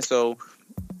I'm saying? So,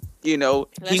 you know,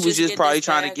 he was just probably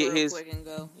trying to get his.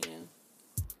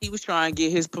 He was trying to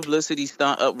get his publicity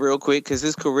stunt up real quick because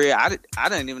his career. I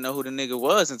didn't even know who the nigga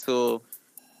was until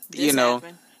you know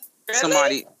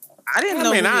somebody. I didn't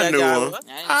know who that guy was.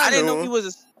 I didn't know he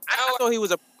was. I thought he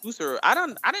was a producer. I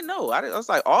didn't know. I was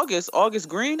like August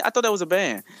Green. I thought that was a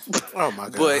band. Oh my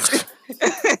god! But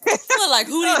like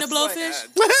Hootie and the Blowfish.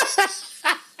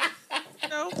 You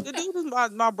know, the dude is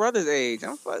my brother's age.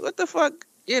 I'm like, what the fuck?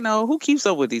 You know, who keeps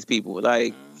up with these people?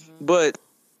 Like, but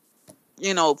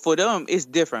you know, for them it's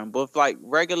different. But like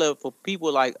for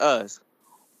people like us,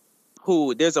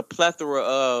 who there's a plethora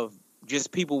of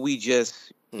just people we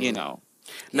just you know.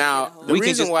 Now we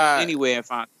can just anywhere and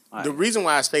find. The reason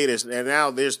why I say this, and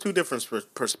now there's two different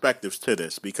perspectives to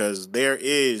this, because there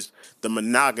is the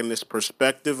monogamous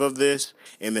perspective of this,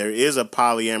 and there is a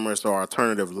polyamorous or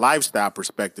alternative lifestyle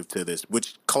perspective to this,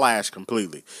 which clash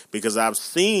completely. Because I've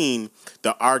seen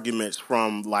the arguments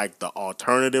from like the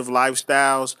alternative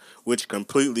lifestyles, which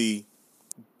completely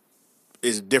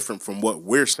is different from what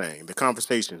we're saying, the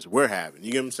conversations we're having.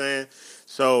 You get what I'm saying?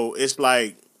 So it's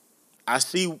like I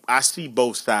see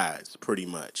both sides pretty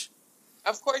much.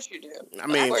 Of course you do. I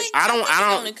mean, I don't.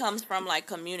 It only comes from like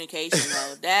communication,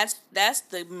 though. That's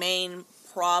the main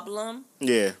problem.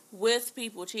 Yeah. With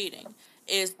people cheating,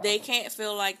 is they can't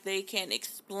feel like they can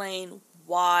explain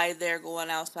why they're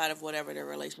going outside of whatever their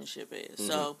relationship is.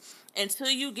 So until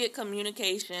you get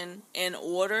communication in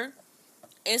order,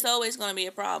 it's always going to be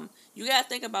a problem. You got to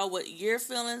think about what your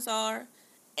feelings are,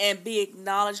 and be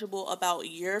acknowledgeable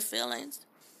about your feelings.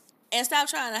 And stop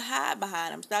trying to hide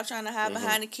behind them. Stop trying to hide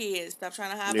behind the kids. Stop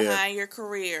trying to hide behind your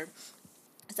career.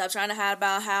 Stop trying to hide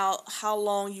about how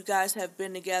long you guys have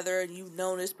been together and you've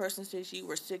known this person since you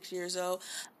were 6 years old.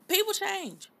 People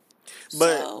change.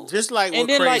 But just like what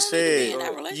Craig said, in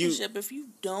that relationship, if you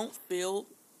don't feel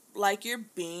like you're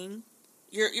being,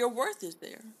 your worth is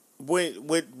there.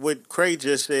 What Craig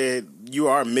just said, you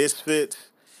are misfits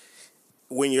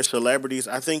when you're celebrities.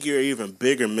 I think you're an even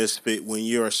bigger misfit when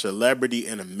you're a celebrity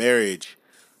in a marriage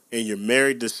and you're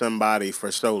married to somebody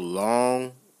for so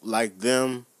long like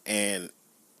them, and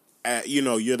you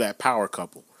know, you're that power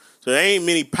couple. So there ain't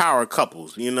many power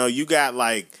couples. You know, you got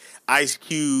like Ice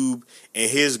Cube and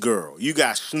his girl. You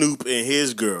got Snoop and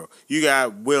his girl. You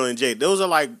got Will and Jay. Those are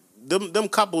like them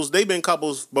couples. They've been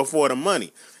couples before the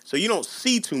money. So you don't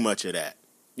see too much of that.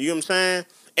 You know what I'm saying?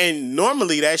 And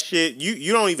normally that shit,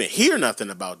 you don't even hear nothing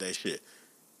about that shit.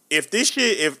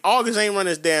 If August ain't run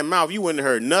his damn mouth, you wouldn't have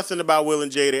heard nothing about Will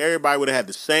and Jada. Everybody would have had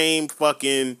the same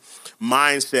fucking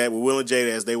mindset with Will and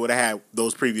Jada as they would have had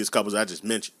those previous couples I just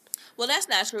mentioned. Well, that's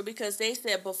not true, because they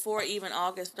said before even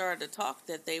August started to talk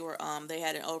that they were they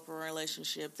had an open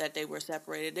relationship, that they were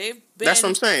separated. They've been. That's what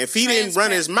I'm saying. If he didn't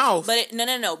run his mouth, but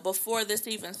no. Before this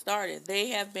even started, they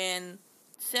have been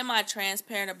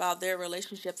semi-transparent about their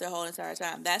relationship their whole entire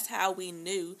time. That's how we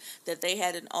knew that they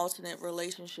had an alternate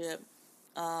relationship.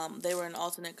 They were an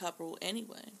alternate couple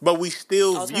anyway. But we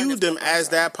still viewed them as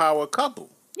that power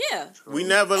couple. Yeah. We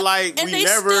never and they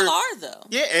still are, though.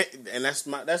 Yeah, and that's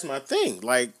my thing.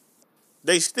 Like,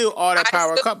 they still are that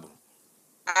power couple.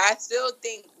 I still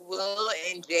think Will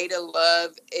and Jada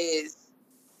love is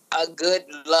a good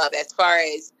love, as far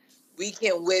as we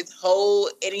can withhold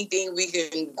anything, we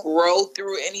can grow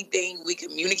through anything, we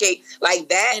communicate. Like,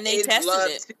 that and they is tested love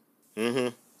it. Mm-hmm.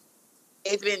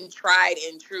 It's been tried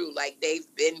and true. Like, they've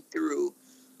been through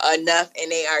enough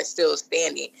and they are still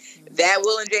standing. That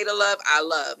Will and Jada love, I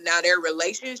love. Now, their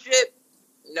relationship,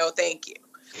 no thank you.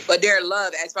 But their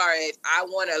love, as far as I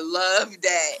want a love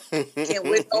that can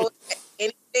withhold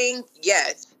anything.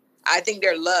 Yes, I think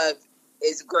their love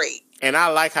is great. And I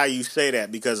like how you say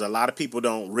that because a lot of people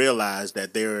don't realize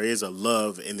that there is a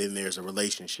love and then there's a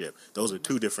relationship. Those are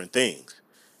two different things.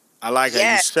 I like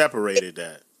how you separated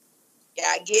that.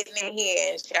 Yeah, getting in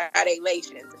here and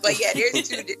shadulations. But yeah, there's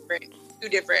two different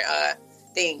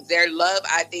things. Their love,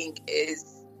 I think, is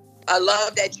a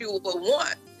love that you would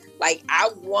want. Like, I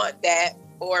want that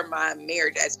for my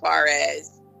marriage as far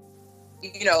as,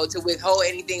 you know, to withhold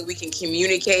anything, we can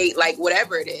communicate, like,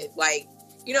 whatever it is. Like,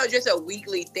 you know, just a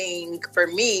weekly thing for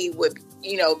me would,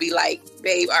 you know, be like,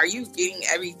 babe, are you getting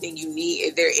everything you need?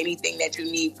 Is there anything that you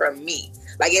need from me?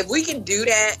 Like, if we can do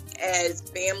that as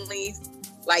families,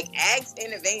 like, ask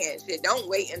in advance. Shit, don't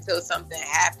wait until something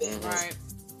happens. Right.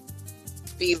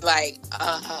 Be like,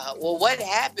 well, what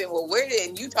happened? Well, where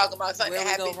did you talking about something that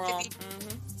happened to me?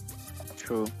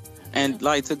 True. And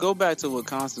like, to go back to what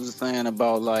Constance was saying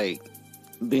about like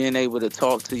being able to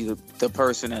talk to the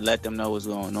person and let them know what's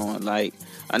going on. Like,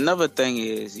 another thing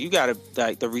is you gotta,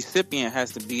 like, the recipient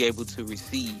has to be able to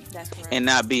receive and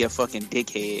not be a fucking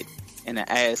dickhead and an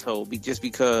asshole just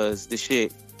because the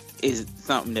shit is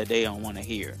something that they don't want to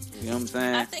hear. You know what I'm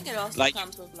saying? I think it also like,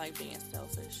 comes with like being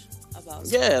selfish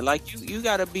about like you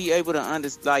gotta be able to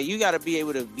understand. Like, you gotta be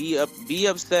able to be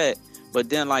upset, but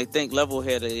then like think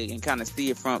level-headed and kind of see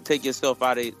it from, take yourself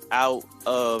out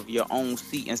of your own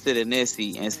seat and sit in their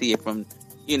seat and see it from,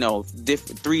 you know,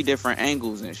 three different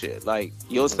angles and shit. Like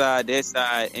your side, their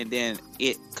side, and then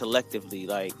it collectively.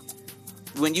 Like,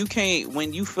 most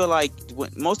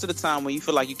of the time when you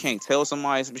feel like you can't tell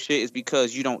somebody some shit, it's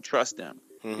because you don't trust them.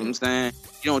 You know what I'm saying?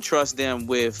 You don't trust them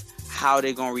with how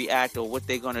they're gonna react or what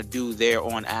they're gonna do there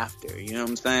on after. You know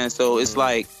what I'm saying? So it's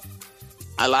like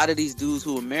a lot of these dudes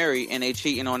who are married and they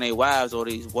cheating on their wives, or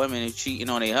these women are cheating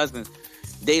on their husbands,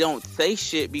 they don't say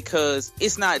shit because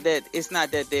it's not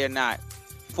that they're not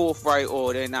forthright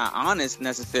or they're not honest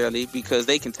necessarily, because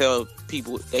they can tell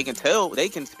people, they can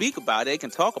speak about it, they can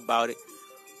talk about it,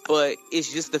 but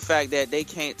it's just the fact that they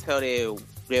can't tell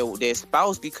their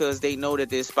spouse because they know that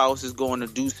their spouse is going to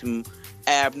do some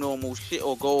abnormal shit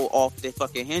or go off their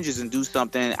fucking hinges and do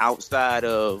something outside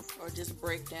of, or just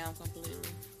break down completely.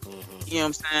 You know what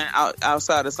I'm saying?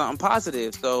 Outside of something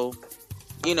positive. So,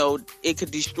 you know, it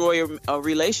could destroy a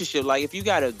relationship. Like, if you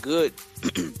got a good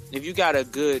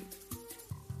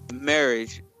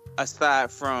marriage,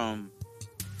 aside from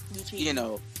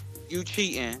you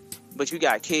cheating, but you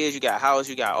got kids, you got house,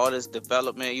 you got all this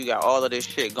development, you got all of this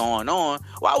shit going on,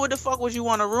 why would the fuck would you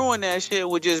want to ruin that shit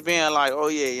with just being like, oh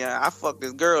yeah, I fucked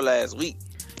this girl last week?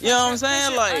 You know what I'm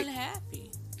saying? Like,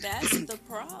 unhappy. That's the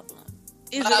problem.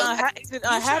 Is it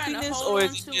unhappiness, or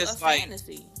is it just like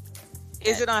fantasy?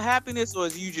 Is it unhappiness, or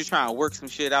is you just trying to work some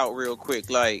shit out real quick?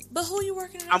 Like, but who you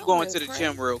working? I'm going to the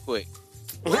gym real quick.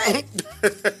 What?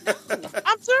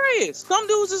 I'm serious. Some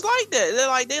dudes is like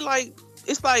that. They like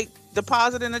it's like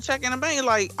depositing a check in the bank.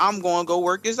 Like, I'm going to go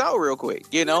work this out real quick.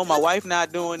 You know, my wife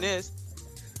not doing this.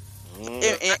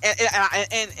 And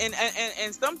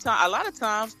sometimes, a lot of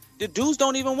times, the dudes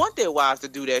don't even want their wives to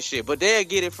do that shit, but they'll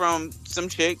get it from some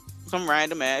chick, some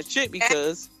random ass chick,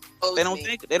 because they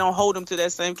don't hold them to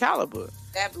that same caliber.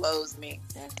 That blows me.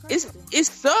 It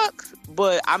sucks,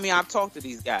 but I mean, I've talked to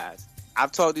these guys,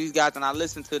 and I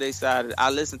listen to their side.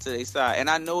 And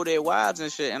I know their wives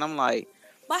and shit, and I'm like,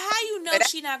 but how you know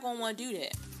she not gonna want to do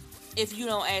that if you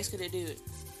don't ask her to do it?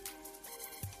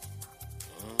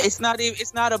 It's not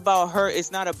about her.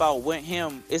 It's not about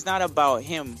him. It's not about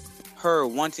her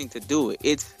wanting to do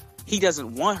it. He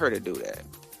doesn't want her to do that.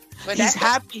 But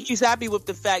he's happy with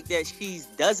the fact that she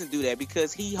doesn't do that,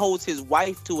 because he holds his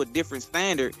wife to a different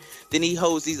standard than he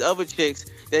holds these other chicks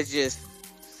that's just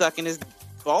sucking his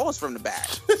balls from the back.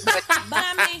 But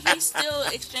I mean, he's still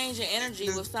exchanging energy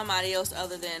with somebody else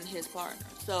other than his partner.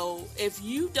 So if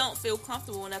you don't feel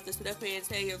comfortable enough to sit up here and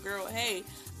tell your girl, hey,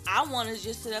 I want to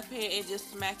just sit up here and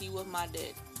just smack you with my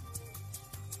dick,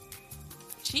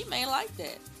 she may like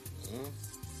that.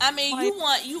 I mean,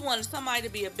 you want somebody to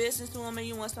be a businesswoman,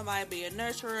 you want somebody to be a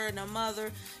nurturer and a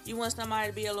mother, you want somebody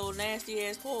to be a little nasty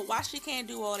ass whore. Why she can't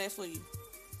do all that for you?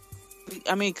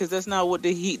 I mean, because that's not what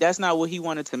he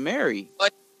wanted to marry.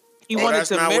 That's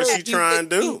not what she trying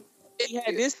to do. He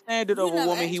had this standard of a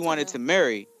woman he wanted to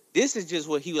marry. This is just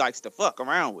what he likes to fuck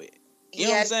around with. You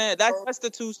know what I'm saying? That's the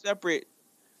two separate.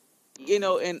 You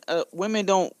know, and women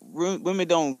don't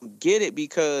get it,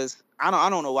 because I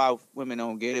don't know why women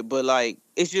don't get it, but like,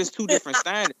 it's just two different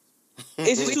standards.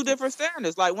 It's just two different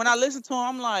standards. Like, when I listen to him,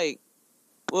 I'm like,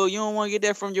 well, you don't want to get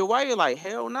that from your wife? You're like,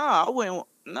 hell no, I wouldn't.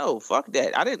 No, fuck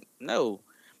that. I didn't know.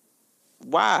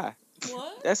 Why?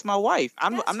 What? That's my wife.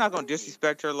 I'm That's not gonna crazy.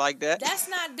 disrespect her like that. That's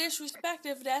not disrespect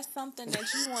if that's something that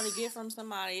you want to get from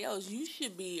somebody else. You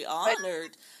should be But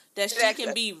honored that she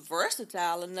can be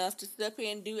versatile enough to step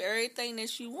in and do everything that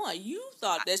she want. You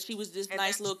thought that she was this And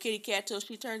nice little kitty cat till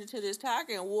she turned into this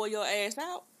tiger and wore your ass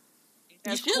out. You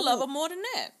that's should cool. love her more than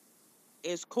that.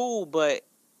 It's cool, but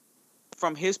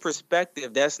from his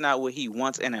perspective, that's not what he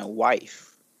wants in a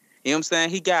wife. You know what I'm saying?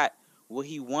 He got what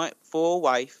he want for a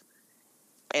wife,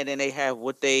 and then they have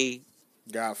what they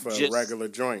got for just regular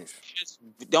joints. just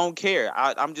don't care.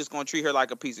 I'm just gonna treat her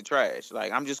like a piece of trash.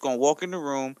 Like, I'm just gonna walk in the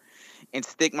room and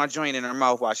stick my joint in her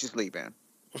mouth while she's sleeping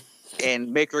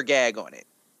and make her gag on it.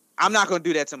 I'm not gonna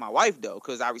do that to my wife though,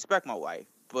 because I respect my wife,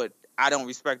 but I don't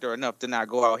respect her enough to not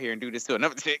go out here and do this to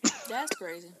another chick. That's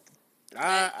crazy.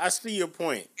 I see your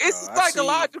point. It's a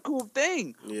psychological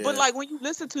thing. Yeah. But like when you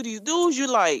listen to these dudes, you're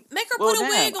like, Make her well, put a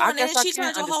wig I on and guess I she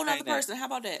can't turns to a whole understand nother that. person. How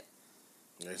about that?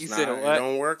 It's You not, said a it what?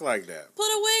 don't work like that. Put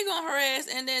a wig on her ass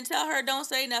and then tell her don't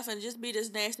say nothing. Just be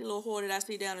this nasty little whore that I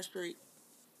see down the street.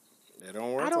 It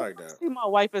don't I work don't like that. see my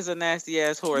wife as a nasty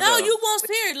ass whore. No, though. you won't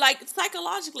see her. Like,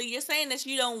 psychologically, you're saying that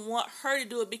you don't want her to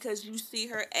do it because you see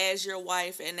her as your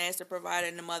wife and as the provider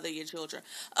and the mother of your children.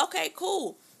 Okay,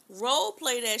 cool. Role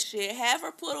play that shit. Have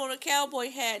her put on a cowboy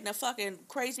hat and a fucking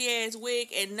crazy ass wig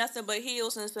and nothing but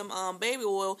heels and some baby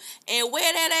oil and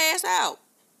wear that ass out.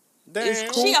 Damn.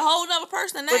 It's cool. She a whole nother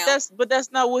person now. But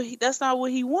that's not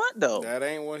what he want though. That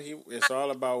ain't what he. It's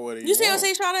all about what he. You see what I'm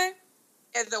wants. saying, Sade?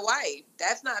 as a wife,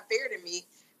 that's not fair to me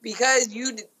because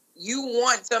you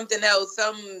want something else,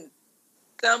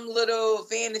 some little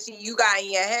fantasy you got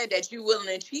in your head that you willing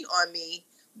to cheat on me,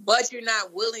 but you're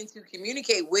not willing to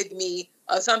communicate with me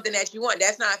of something that you want.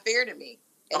 That's not fair to me,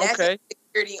 and that's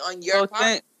insecurity on your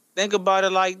part. Think about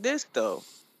it like this though.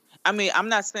 I mean, I'm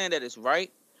not saying that it's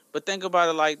right, but think about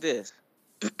it like this.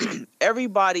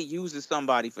 Everybody uses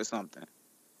somebody for something.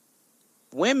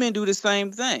 Women do the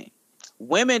same thing.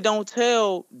 Women don't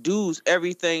tell dudes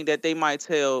everything that they might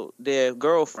tell their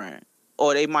girlfriend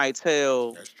or they might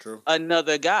tell That's true.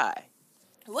 another guy.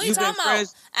 What are you talking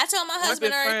about? I tell my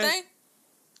husband everything.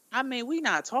 I mean, we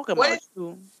not talking about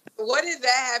you. What does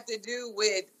that have to do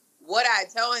with what I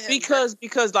tell him? Because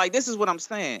like, this is what I'm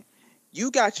saying. You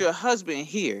got your husband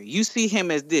here. You see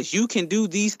him as this. You can do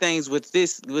these things with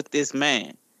this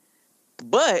man.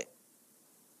 But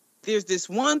there's this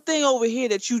one thing over here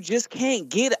that you just can't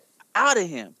get out of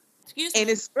him. Excuse me. And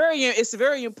it's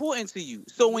very important to you.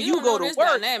 So when you go to work,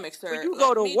 dynamic, sir. when you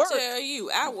go to work, tell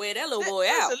you, I wear that little boy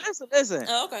out. Listen.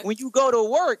 Oh, okay. When you go to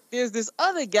work, there's this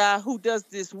other guy who does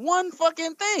this one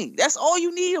fucking thing. That's all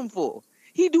you need him for.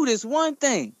 He do this one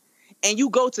thing. And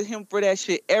you go to him for that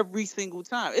shit every single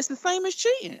time. It's the same as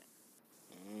cheating.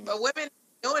 But women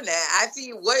doing that. I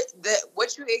see what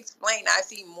you explain. I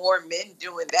see more men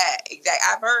doing that. Exactly.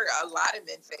 I've heard a lot of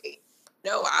men say,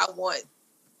 "No, I want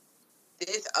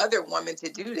this other woman to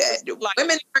do that." Like,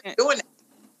 women aren't doing that.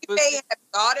 We may have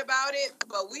thought about it,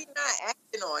 but we're not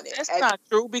acting on it. That's not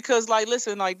true because, like,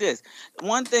 listen, like this.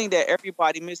 One thing that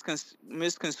everybody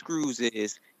misconstrues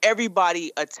is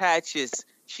everybody attaches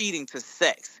cheating to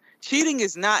sex. Cheating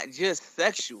is not just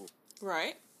sexual.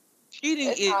 Right.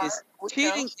 Cheating can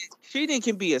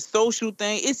be a social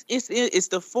thing. It's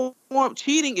the form.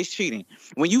 Cheating is cheating.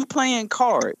 When you playing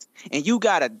cards and you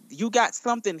got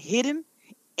something hidden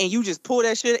and you just pull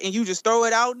that shit and you just throw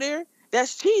it out there,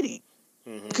 that's cheating.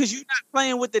 Because you're not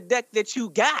playing with the deck that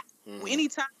you got.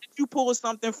 Anytime that you pull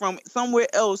something from somewhere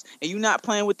else and you're not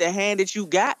playing with the hand that you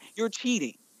got, you're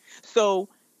cheating. So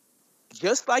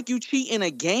just like you cheat in a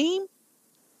game,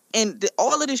 and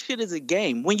all of this shit is a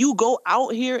game. When you go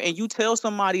out here and you tell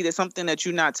somebody that something that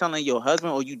you're not telling your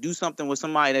husband, or you do something with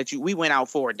somebody that we went out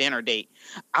for a dinner date.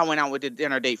 I went out with the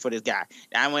dinner date for this guy.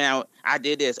 I went out, I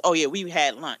did this. Oh yeah, we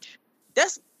had lunch.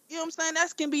 That's, you know what I'm saying?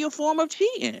 That can be a form of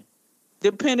cheating,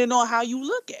 depending on how you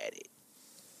look at it.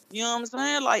 You know what I'm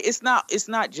saying? Like, it's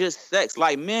not just sex.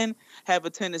 Like, men have a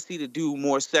tendency to do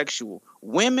more sexual.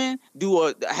 Women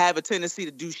have a tendency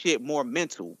to do shit more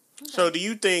mental. So do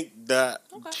you think that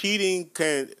cheating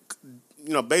can,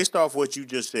 based off what you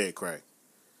just said, Craig,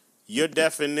 your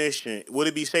definition, would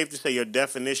it be safe to say your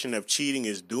definition of cheating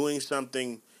is doing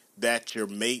something that your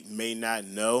mate may not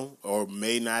know or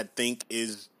may not think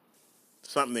is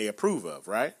something they approve of,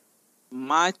 right?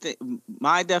 My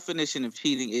definition of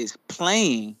cheating is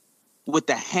playing with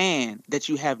the hand that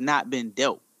you have not been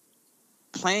dealt.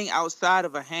 Playing outside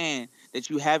of a hand that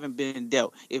you haven't been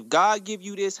dealt. If God give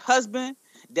you this husband,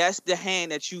 that's the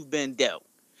hand that you've been dealt.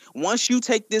 Once you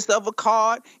take this other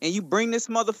card and you bring this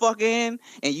motherfucker in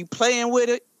and you playing with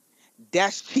it,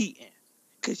 that's cheating.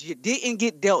 Because you didn't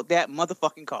get dealt that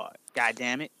motherfucking card. God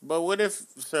damn it. But what if,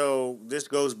 so this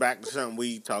goes back to something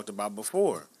we talked about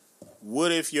before.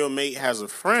 What if your mate has a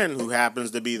friend who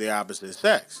happens to be the opposite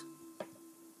sex?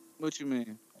 What you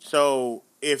mean? So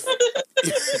if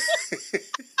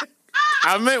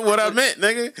I meant what I meant,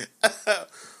 nigga.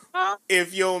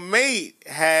 If your mate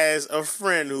has a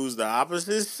friend who's the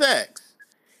opposite sex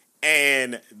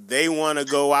and they want to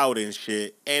go out and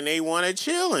shit and they want to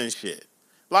chill and shit,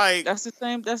 like That's the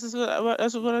same. That's what I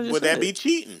just said. Would that be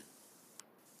cheating?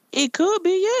 It could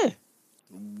be, yeah.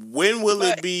 When will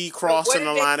it be crossing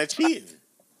the line of cheating?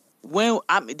 When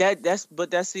that's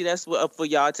what up for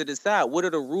y'all to decide. What are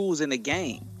the rules in the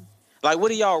game? Like,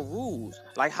 what are y'all rules?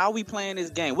 Like, how we playing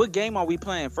this game? What game are we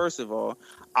playing? First of all,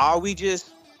 are we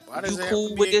just you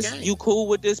cool with this? Game? You cool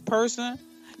with this person?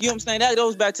 You know what I'm saying? That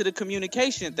goes back to the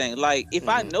communication thing. Like, if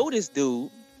I know this dude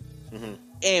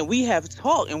and we have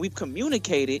talked and we've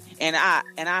communicated, and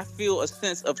I feel a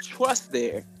sense of trust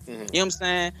there. You know what I'm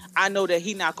saying? I know that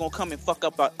he not gonna come and fuck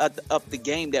up the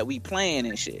game that we playing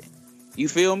and shit. You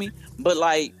feel me? But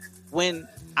like when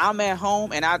I'm at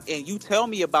home and you tell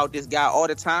me about this guy all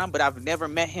the time, but I've never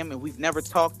met him and we've never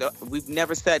talked, we've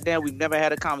never sat down, we've never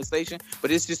had a conversation,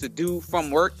 but it's just a dude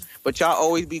from work, but y'all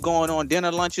always be going on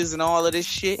dinner lunches and all of this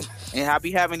shit, and I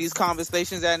be having these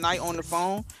conversations at night on the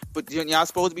phone, but y'all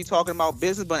supposed to be talking about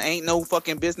business, but ain't no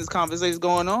fucking business conversations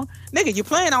going on. Nigga, you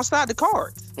playing outside the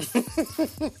cards.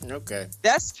 Okay.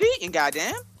 That's cheating,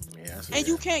 goddamn. Yeah, and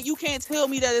you can't tell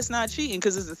me that it's not cheating,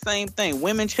 because it's the same thing.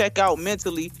 Women check out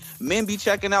mentally, men be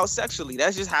checking out sexually.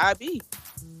 That's just how it be.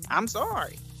 I'm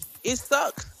sorry, it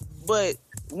sucks, but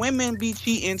women be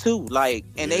cheating too. Like,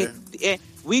 and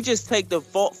we just take the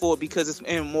fault for it because it's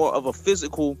in more of a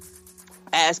physical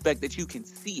aspect that you can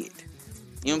see it.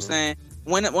 You know what I'm saying?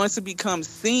 Once it becomes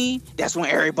seen, that's when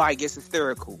everybody gets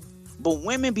hysterical. But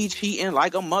women be cheating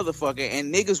like a motherfucker,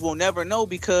 and niggas will never know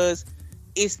because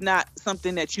it's not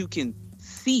something that you can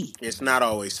see. It's not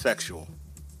always sexual.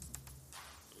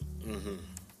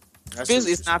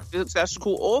 It's not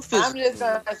sexual or physical. I'm just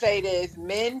going to say this.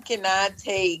 Men cannot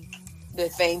take the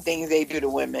same things they do to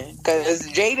women. Because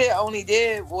Jada only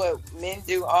did what men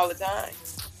do all the time.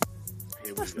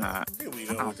 Here we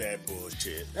go with that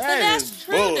bullshit. But that's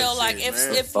true though. Like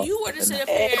if you were to sit up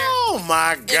here, oh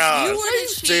my god, if you were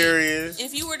to cheat, serious?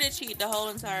 If you were to cheat the whole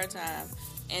entire time,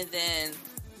 and then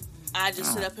I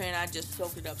just sit up here and I just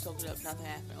soak it up, nothing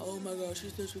happened. Oh my god,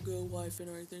 she's such a good wife and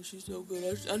everything. She's so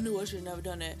good. I knew I should have never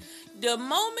done that. The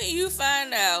moment you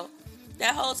find out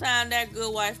that whole time that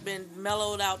good wife been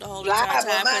mellowed out the whole entire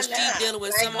time because she's dealing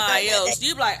with somebody else,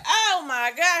 you be like, oh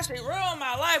my gosh, she ruined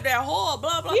my life. That whore,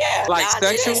 blah blah. Yeah, like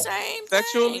sexually.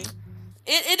 Sexually.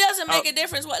 It doesn't make a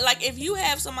difference. What, like, if you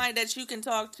have somebody that you can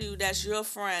talk to, that's your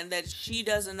friend, that she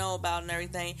doesn't know about and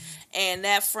everything, and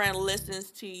that friend listens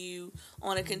to you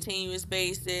on a continuous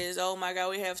basis. Oh my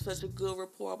God, we have such a good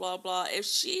rapport, blah blah. If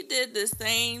she did the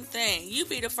same thing, you'd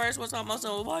be the first one talking about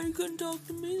something. Why you couldn't talk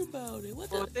to me about it? What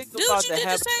the dude? You did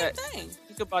the same thing.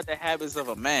 Think about the habits of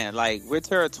a man. Like, we're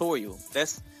territorial.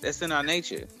 That's in our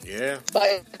nature. Yeah.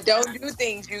 But don't do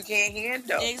things you can't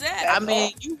handle. Exactly. I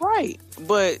mean, you're right,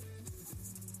 but.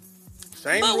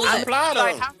 Same rules apply, though.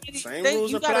 Like, how many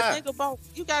things you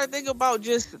gotta think about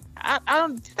just. I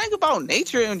don't think about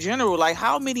nature in general. Like,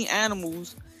 how many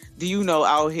animals do you know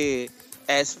out here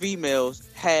as females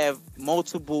have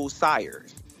multiple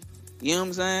sires? You know what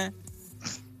I'm saying?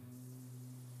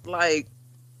 Like,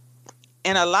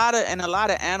 in a lot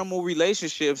of animal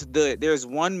relationships, there's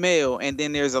one male and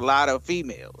then there's a lot of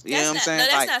females. You know what I'm saying? No,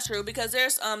 that's not true, because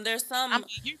there's some. I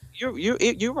mean,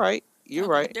 you're right. You're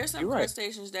right. There's some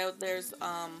crustaceans that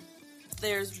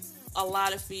there's a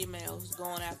lot of females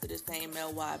going after the same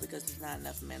male. Why? Because there's not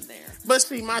enough men there. But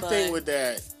see, my thing with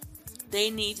that, they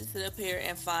need to sit up here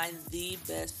and find the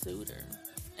best suitor,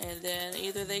 and then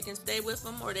either they can stay with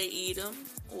them or they eat them,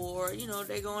 or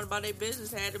they go on about their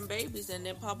business, had them babies, and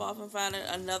then pop off and find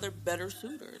another better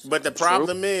suitor. But the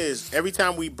problem is, every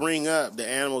time we bring up the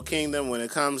animal kingdom when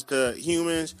it comes to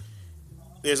humans,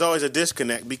 there's always a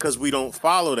disconnect because we don't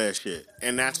follow that shit.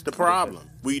 And that's the problem.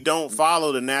 We don't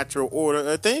follow the natural order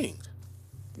of things.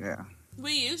 Yeah.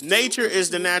 We used to. Nature is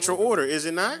the natural order, is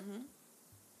it not?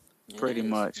 Mm-hmm. Pretty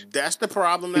much. That's the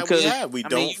problem that we have. We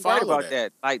don't follow right about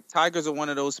that. Like, tigers are one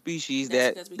of those species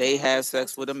that they have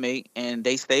sex with a mate and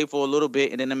they stay for a little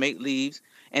bit and then the mate leaves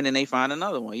and then they find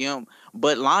another one.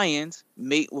 But lions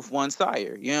mate with one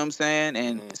sire. You know what I'm saying?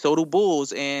 And so do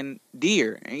bulls and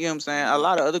deer. You know what I'm saying? A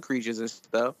lot of other creatures and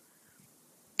stuff.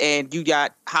 And you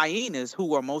got hyenas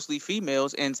who are mostly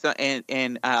females, and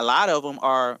a lot of them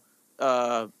are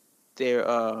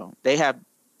they have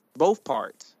both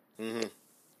parts. Mm-hmm.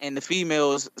 and the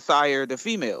females sire the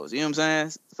females. You know what I'm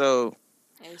saying? So,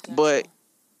 Exactly. but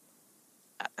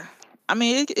I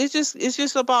mean, it's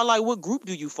just about like what group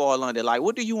do you fall under? Like,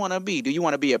 what do you want to be? Do you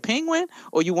want to be a penguin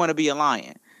or you want to be a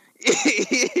lion?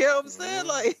 You know what I'm saying?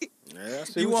 Like, yeah, I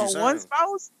see you what want you're one saying.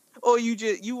 spouse, or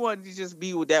you want to just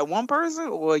be with that one person,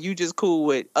 or you just cool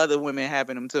with other women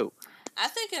having them too? I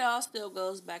think it all still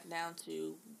goes back down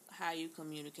to how you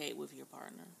communicate with your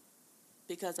partner.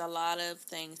 Because a lot of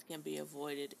things can be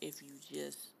avoided if you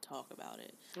just talk about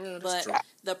it. Yeah, that's but true.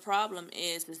 the problem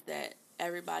is that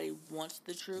everybody wants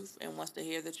the truth and wants to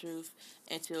hear the truth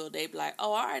until they be like,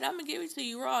 oh, all right, I'm going to give it to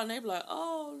you raw. And they be like,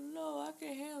 oh, no, I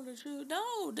can't handle the truth.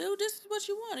 No, dude, this is what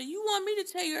you wanted. You want me to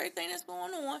tell you everything that's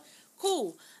going on?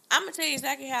 Cool. I'm going to tell you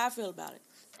exactly how I feel about it.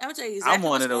 I'm going to tell you exactly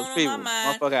what's going on in my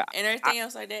mind and everything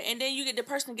else like that. And then you get the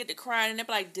person get to crying and they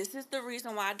be like, this is the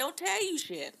reason why I don't tell you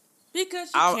shit. Because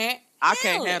I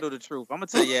can't handle the truth. I'm gonna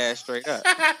tell your ass straight up.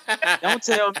 Don't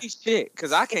tell me shit,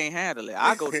 cause I can't handle it.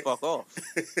 I go the fuck off.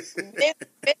 Men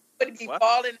would be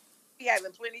falling. We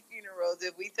having plenty funerals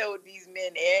if we told these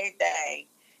men everything.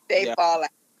 They fall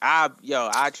out.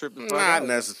 I trip the fuck Not out.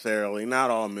 necessarily. Not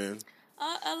all men.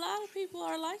 A lot of people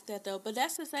are like that though, but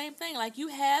that's the same thing. Like you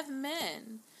have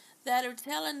men that are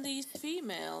telling these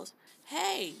females,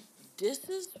 "Hey, this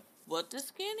is what the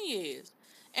skinny is."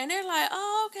 And they're like,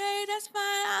 oh, okay, that's fine.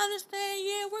 I understand.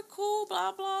 Yeah, we're cool,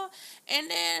 blah, blah.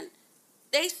 And then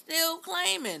they still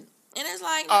claiming. And it's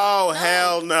like, no,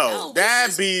 hell no.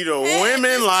 That be the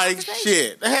women like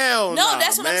shit. Hell no,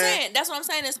 that's what man. I'm saying. That's what I'm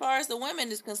saying as far as the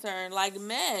women is concerned. Like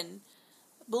men,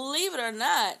 believe it or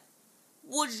not,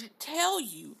 would tell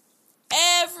you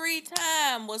every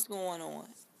time what's going on.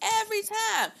 Every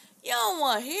time. You don't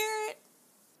want to hear it.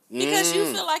 Because you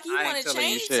feel like you want to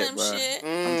change some shit.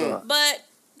 But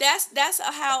that's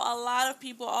how a lot of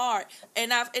people are,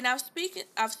 and I've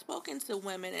spoken to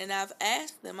women, and I've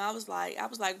asked them. I was like,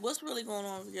 what's really going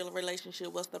on with your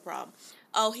relationship? What's the problem?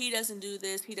 Oh, he doesn't do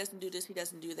this. He doesn't do this. He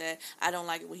doesn't do that. I don't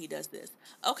like it when he does this.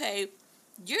 Okay,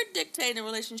 you're dictating a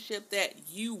relationship that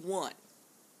you want,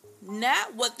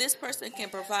 not what this person can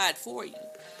provide for you.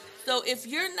 So if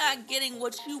you're not getting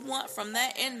what you want from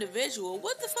that individual,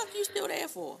 what the fuck you still there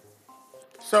for?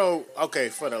 So, okay,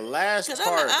 for the last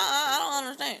part... I don't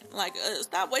understand. Like,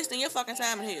 stop wasting your fucking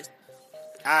time in his.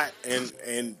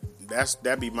 And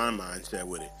that'd be my mindset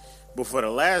with it. But for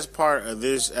the last part of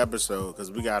this episode,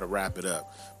 because we got to wrap it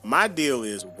up, my deal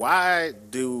is, why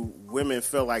do women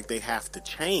feel like they have to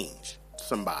change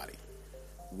somebody?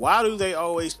 Why do they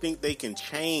always think they can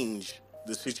change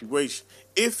the situation?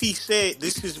 If he said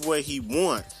this is what he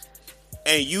wants,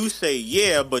 and you say,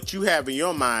 yeah, but you have in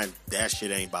your mind, that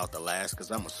shit ain't about to last because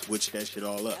I'm going to switch that shit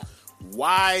all up.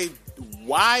 Why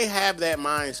have that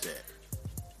mindset?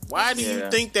 Why do you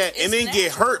think that and then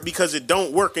get hurt because it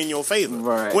don't work in your favor?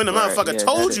 Right, when the motherfucker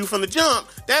told you from the jump,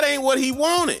 that ain't what he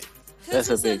wanted. That's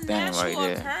a big thing right there. It's a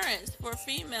natural occurrence for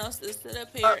females to sit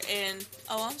up here and...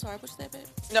 Oh, I'm sorry. What you say, babe?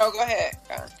 No, go ahead.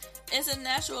 It's a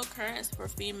natural occurrence for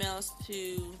females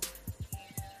to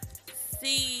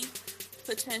see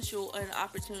potential and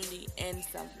opportunity in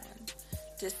someone,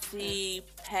 to see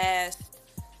past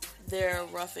their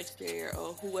rough exterior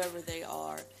or whoever they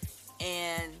are,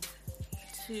 and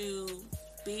to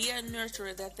be a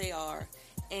nurturer that they are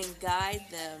and guide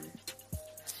them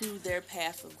to their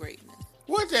path of greatness.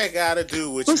 What that got to do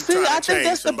with you trying to change somebody? I think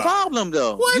that's the problem,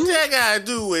 though. What that got to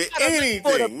do with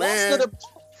anything, man?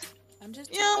 I'm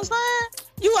just, you know what I'm saying?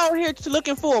 You out here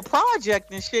looking for a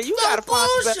project and shit. You gotta find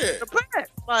the plan.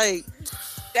 Like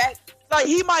that. Like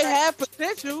he might have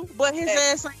potential, but his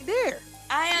ass ain't there.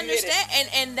 I understand,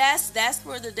 and that's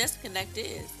where the disconnect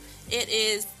is. It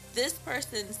is this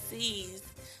person sees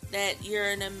that you're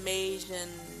an amazing,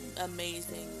 I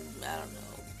don't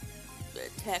know,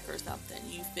 tech or something.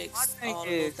 You fix all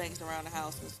the little things around the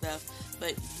house and stuff,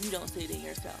 but you don't see it in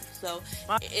yourself. So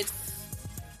it's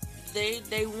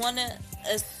they want to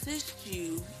assist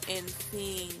you in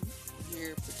seeing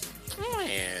your potential.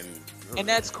 And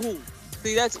that's cool.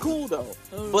 See, that's cool though.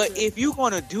 But if you're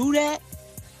gonna do that,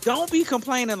 don't be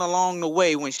complaining along the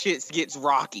way when shit gets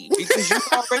rocky, because you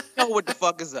already know what the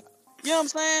fuck is up. You know what I'm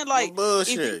saying? Like, if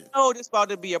you know this about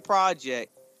to be a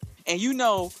project, and you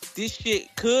know this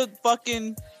shit could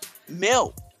fucking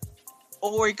melt,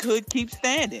 or it could keep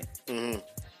standing. Mm-hmm.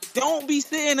 Don't be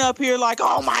sitting up here like,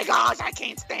 oh my gosh, I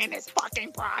can't stand this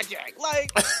fucking project. Like,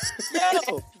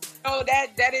 yo. No,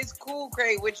 that is cool,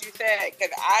 Craig, what you said.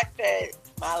 Because I said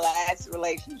my last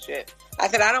relationship, I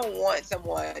said I don't want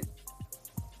someone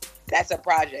that's a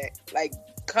project. Like,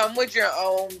 come with your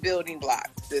own building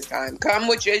blocks this time. Come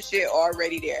with your shit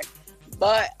already there.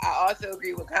 But I also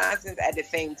agree with Constance at the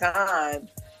same time.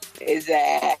 is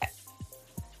that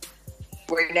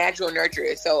we're natural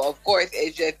nurturers. So, of course,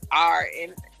 it's just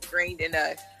ingrained in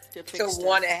us to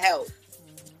want to help.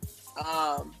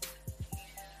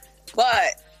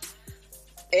 But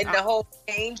in the whole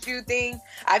change you thing,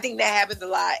 I think that happens a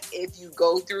lot if you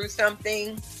go through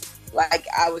something, like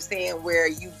I was saying, where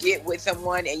you get with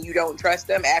someone and you don't trust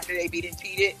them after they've been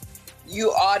cheated.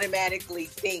 You automatically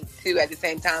think, too, at the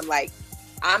same time, like,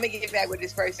 I'm going to get back with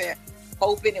this person,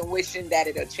 hoping and wishing that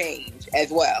it'll change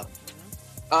as well.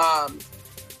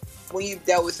 When you've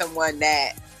dealt with someone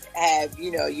that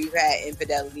you've had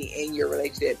infidelity in your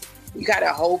relationship, you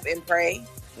gotta hope and pray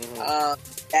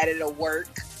that it'll work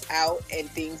out and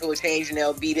things will change and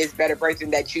they'll be this better person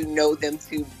that you know them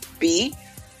to be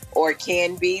or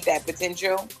can be, that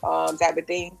potential type of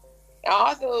thing. And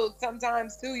also,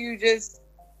 sometimes too, that's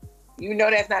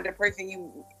not the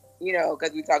person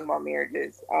because we're talking about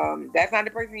marriages. That's not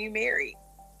the person you married.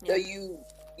 Yeah. So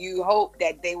you hope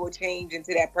that they will change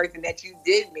into that person that you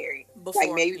did marry. Before,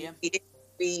 like maybe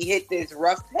we hit this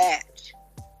rough patch.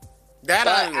 That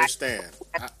I understand.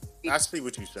 I see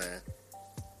what you're saying.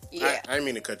 Yeah. I didn't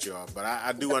mean to cut you off, but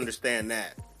I do understand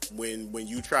that. When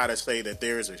you try to say that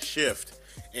there is a shift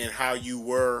in how you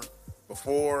were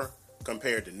before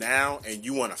compared to now, and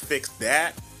you want to fix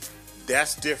that,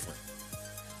 that's different.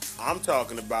 I'm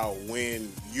talking about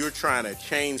when you're trying to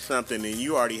change something and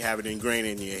you already have it ingrained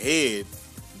in your head.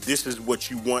 This is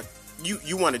what you want.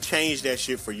 You want to change that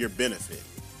shit for your benefit.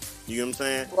 You know what I'm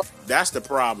saying? Well, that's the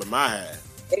problem I have.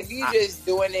 If you just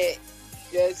doing it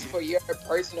just for your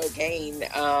personal gain,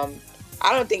 I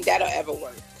don't think that'll ever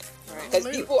work. Because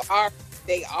people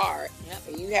they are. Yep.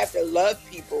 And you have to love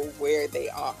people where they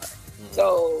are. Mm-hmm.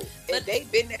 So if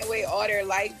they've been that way all their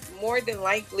life, more than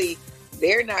likely,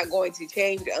 they're not going to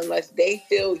change unless they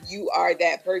feel you are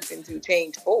that person to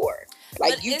change for.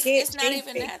 Like, but it's not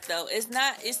even that though. It's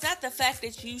not the fact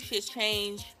that you should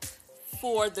change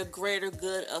for the greater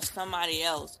good of somebody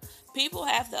else. People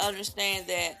have to understand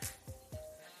that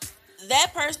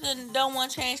person don't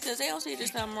want to change because they don't see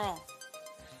there's something wrong.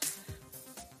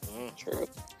 True.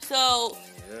 So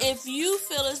if you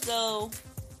feel as though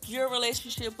your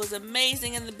relationship was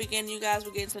amazing in the beginning, you guys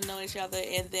were getting to know each other,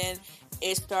 and then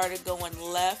it started going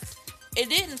left. It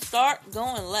didn't start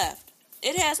going left.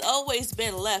 It has always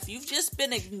been left. You've just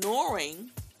been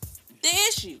ignoring the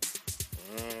issue.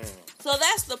 So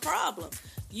that's the problem.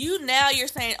 You're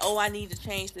saying, oh, I need to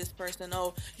change this person.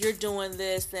 Oh, you're doing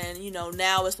this, and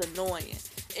now it's annoying.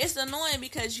 It's annoying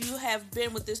because you have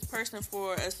been with this person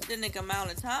for a extended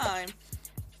amount of time,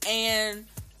 and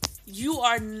you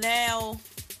are now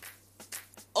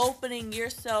opening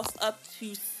yourself up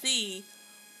to see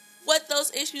what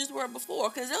those issues were before,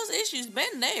 because those issues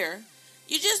been there.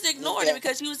 You just ignored it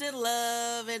because you was in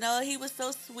love, and he was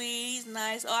so sweet, he's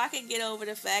nice. Oh, I can get over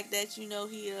the fact that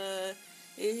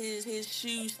his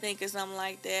shoes stink or something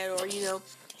like that, or he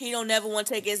don't never want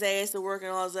to take his ass to work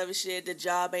and all this other shit. The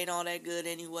job ain't all that good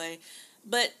anyway.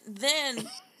 But then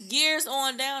years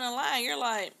on down the line, you're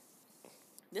like,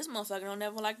 this motherfucker don't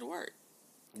never like to work.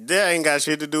 That ain't got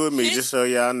shit to do with me, just so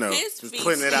y'all know. Just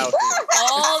putting it out there.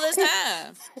 All the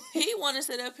time. He want to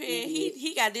sit up here.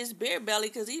 He got this beer belly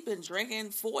because he's been drinking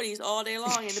 40s all day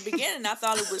long. In the beginning, I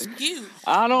thought it was cute.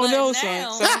 I don't know,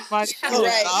 son. I'm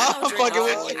fucking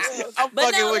with you.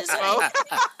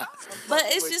 But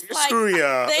it's just like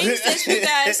things that you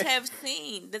guys have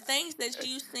seen, the things that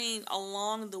you've seen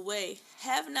along the way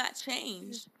have not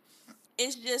changed.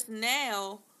 It's just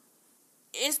now,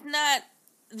 it's not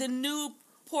the new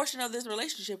portion of this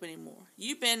relationship anymore.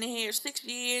 You've been here 6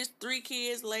 years, 3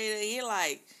 kids later, and you're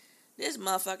like, this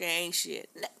motherfucker ain't shit.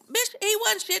 Bitch, he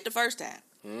wasn't shit the first time.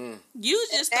 You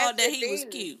just thought that he was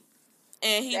cute,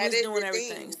 and he was doing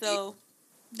everything. So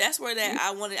that's where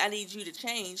I need you to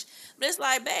change. But it's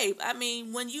like, babe, I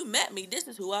mean, when you met me, this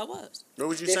is who I was. What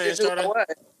was you saying, Starter?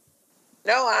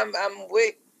 No, I'm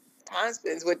with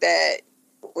Constance with that.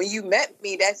 When you met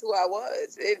me, that's who I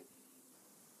was.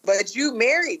 But you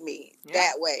married me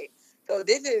that way. So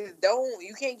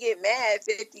you can't get mad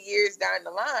 50 years down the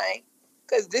line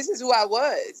because this is who I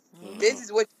was. Mm-hmm. This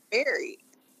is what you married.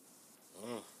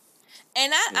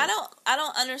 And I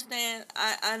don't understand.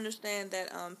 I understand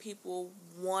that people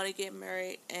want to get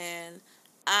married, and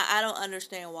I don't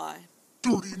understand why.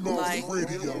 Like,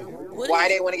 why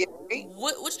they want to get married?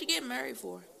 What you get married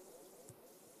for?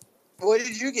 What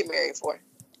did you get married for?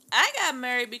 I got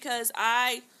married because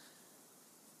I...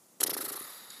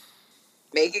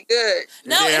 Make it good.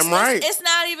 No, it's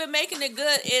not even making it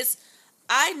good. It's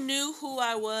I knew who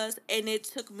I was, and it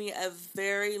took me a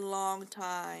very long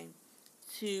time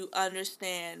to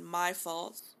understand my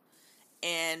faults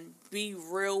and be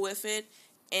real with it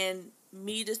and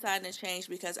me deciding to change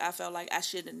because I felt like I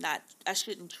shouldn't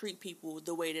treat people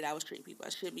the way that I was treating people. I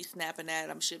shouldn't be snapping at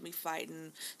them, shouldn't be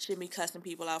fighting, shouldn't be cussing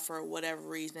people out for whatever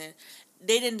reason.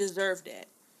 They didn't deserve that.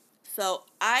 So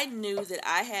I knew that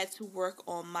I had to work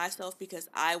on myself because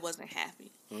I wasn't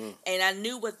happy. And I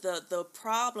knew what the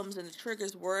problems and the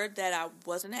triggers were that I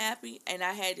wasn't happy, and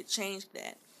I had to change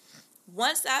that.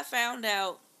 Once I found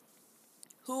out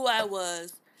who I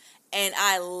was and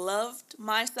I loved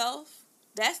myself,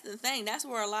 that's the thing. That's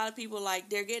where a lot of people, like,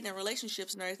 they're getting in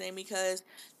relationships and everything because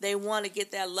they want to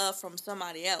get that love from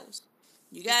somebody else.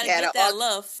 You got to get that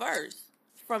love first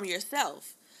from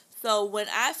yourself. So when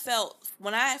I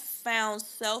found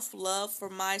self-love for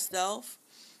myself,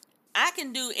 I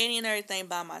can do any and everything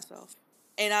by myself.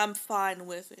 And I'm fine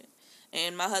with it.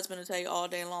 And my husband will tell you all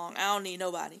day long, I don't need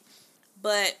nobody.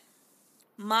 But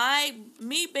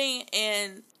me being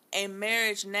in a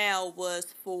marriage now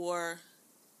was for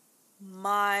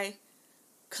my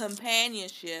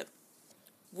companionship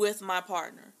with my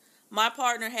partner. My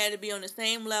partner had to be on the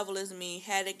same level as me,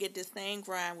 had to get the same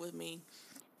grind with me,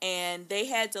 and they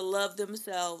had to love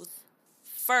themselves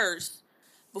first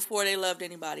before they loved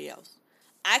anybody else.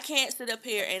 I can't sit up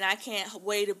here and I can't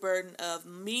weigh the burden of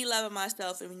me loving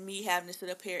myself and me having to sit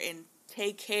up here and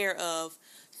take care of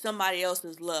somebody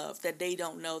else's love that they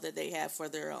don't know that they have for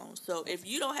their own. So if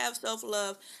you don't have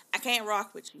self-love, I can't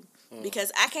rock with you.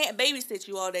 Because I can't babysit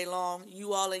you all day long.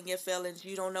 You all in your feelings.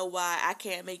 You don't know why. I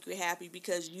can't make you happy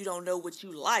because you don't know what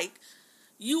you like.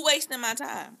 You wasting my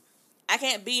time. I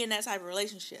can't be in that type of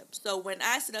relationship. So when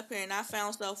I sit up here and I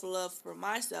found self-love for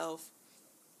myself,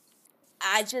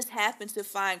 I just happened to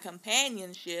find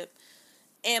companionship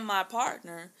in my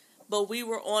partner, but we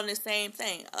were on the same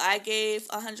thing. I gave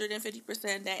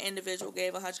 150%. That individual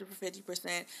gave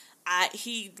 150%.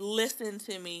 He listened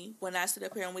to me when I sit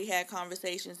up here and we had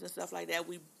conversations and stuff like that.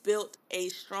 We built a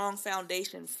strong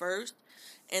foundation first,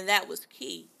 and that was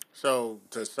key. So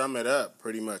to sum it up,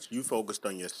 pretty much, you focused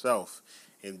on yourself,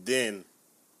 and then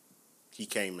he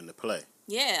came into play.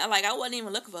 Yeah, I wasn't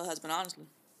even looking for a husband, honestly.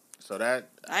 So that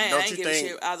I ain't give a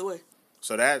shit either way.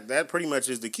 So that pretty much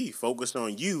is the key. Focus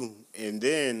on you, and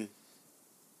then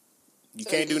you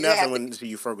can't do nothing until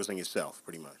you focus on yourself,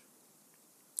 pretty much.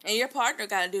 And your partner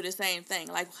got to do the same thing.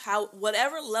 Like,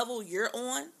 whatever level you're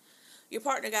on, your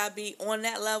partner got to be on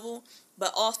that level.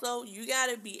 But also, you got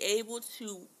to be able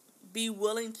to be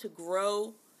willing to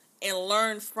grow and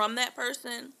learn from that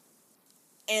person.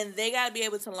 And they got to be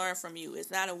able to learn from you. It's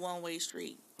not a one-way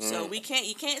street. So you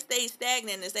can't stay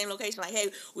stagnant in the same location. Like,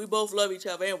 hey, we both love each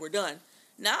other and we're done.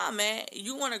 Nah, man,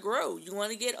 you want to grow. You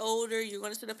want to get older. You're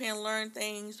going to sit up here and learn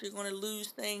things. You're going to lose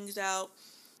things out.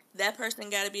 That person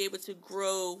got to be able to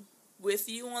grow with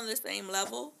you on the same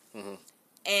level.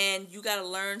 And you got to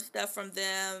learn stuff from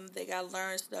them. They got to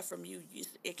learn stuff from you.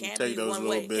 It can't be one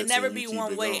way. It can never be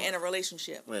one way in a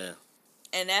relationship. Yeah.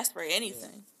 And that's for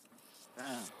anything.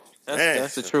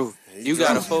 That's the truth. You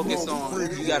gotta focus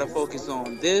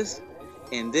on this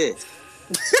and this.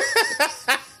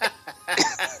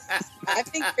 I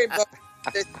think you're both.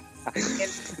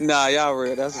 Nah, y'all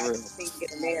real. That's real.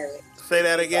 Say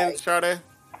that again, Sade.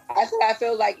 I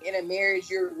feel like in a marriage,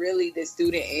 you're really the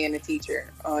student and the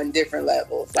teacher on different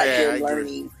levels. Like you're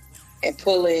learning and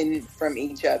pulling from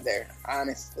each other.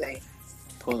 Honestly,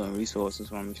 pulling resources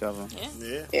from each other.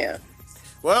 Yeah.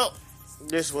 Well,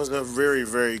 this was a very,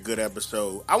 very good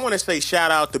episode. I want to say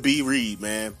shout out to B. Reed,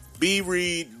 man. B.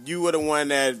 Reed, you were the one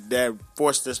that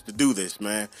forced us to do this,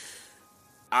 man.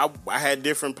 I had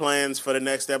different plans for the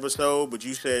next episode, but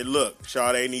you said, look,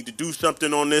 Sade need to do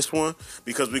something on this one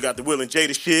because we got the Will and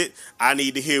Jada shit. I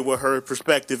need to hear what her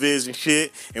perspective is and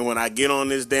shit. And when I get on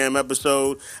this damn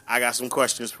episode, I got some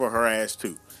questions for her ass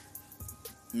too.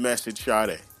 Message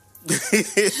Sade.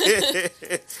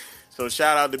 So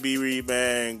shout out to B. Reed,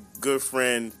 man. Good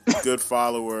friend, good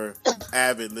follower,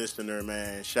 avid listener,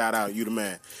 man. Shout out, you the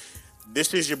man.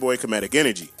 This is your boy Comedic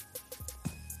Energy.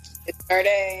 It's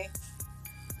Sade.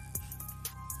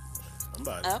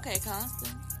 Somebody. Okay,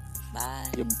 Constant. Bye.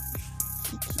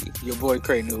 Your boy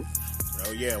Cray-Noob.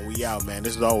 Oh yeah, we out, man.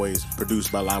 This is always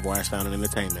produced by Livewire Sound and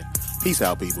Entertainment. Peace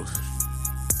out, people.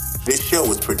 This show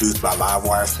was produced by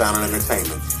Livewire Sound and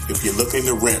Entertainment. If you're looking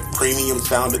to rent premium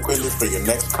sound equipment for your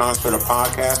next concert or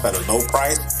podcast at a low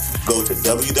price, go to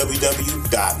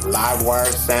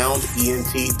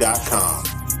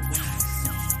www.livewiresoundent.com.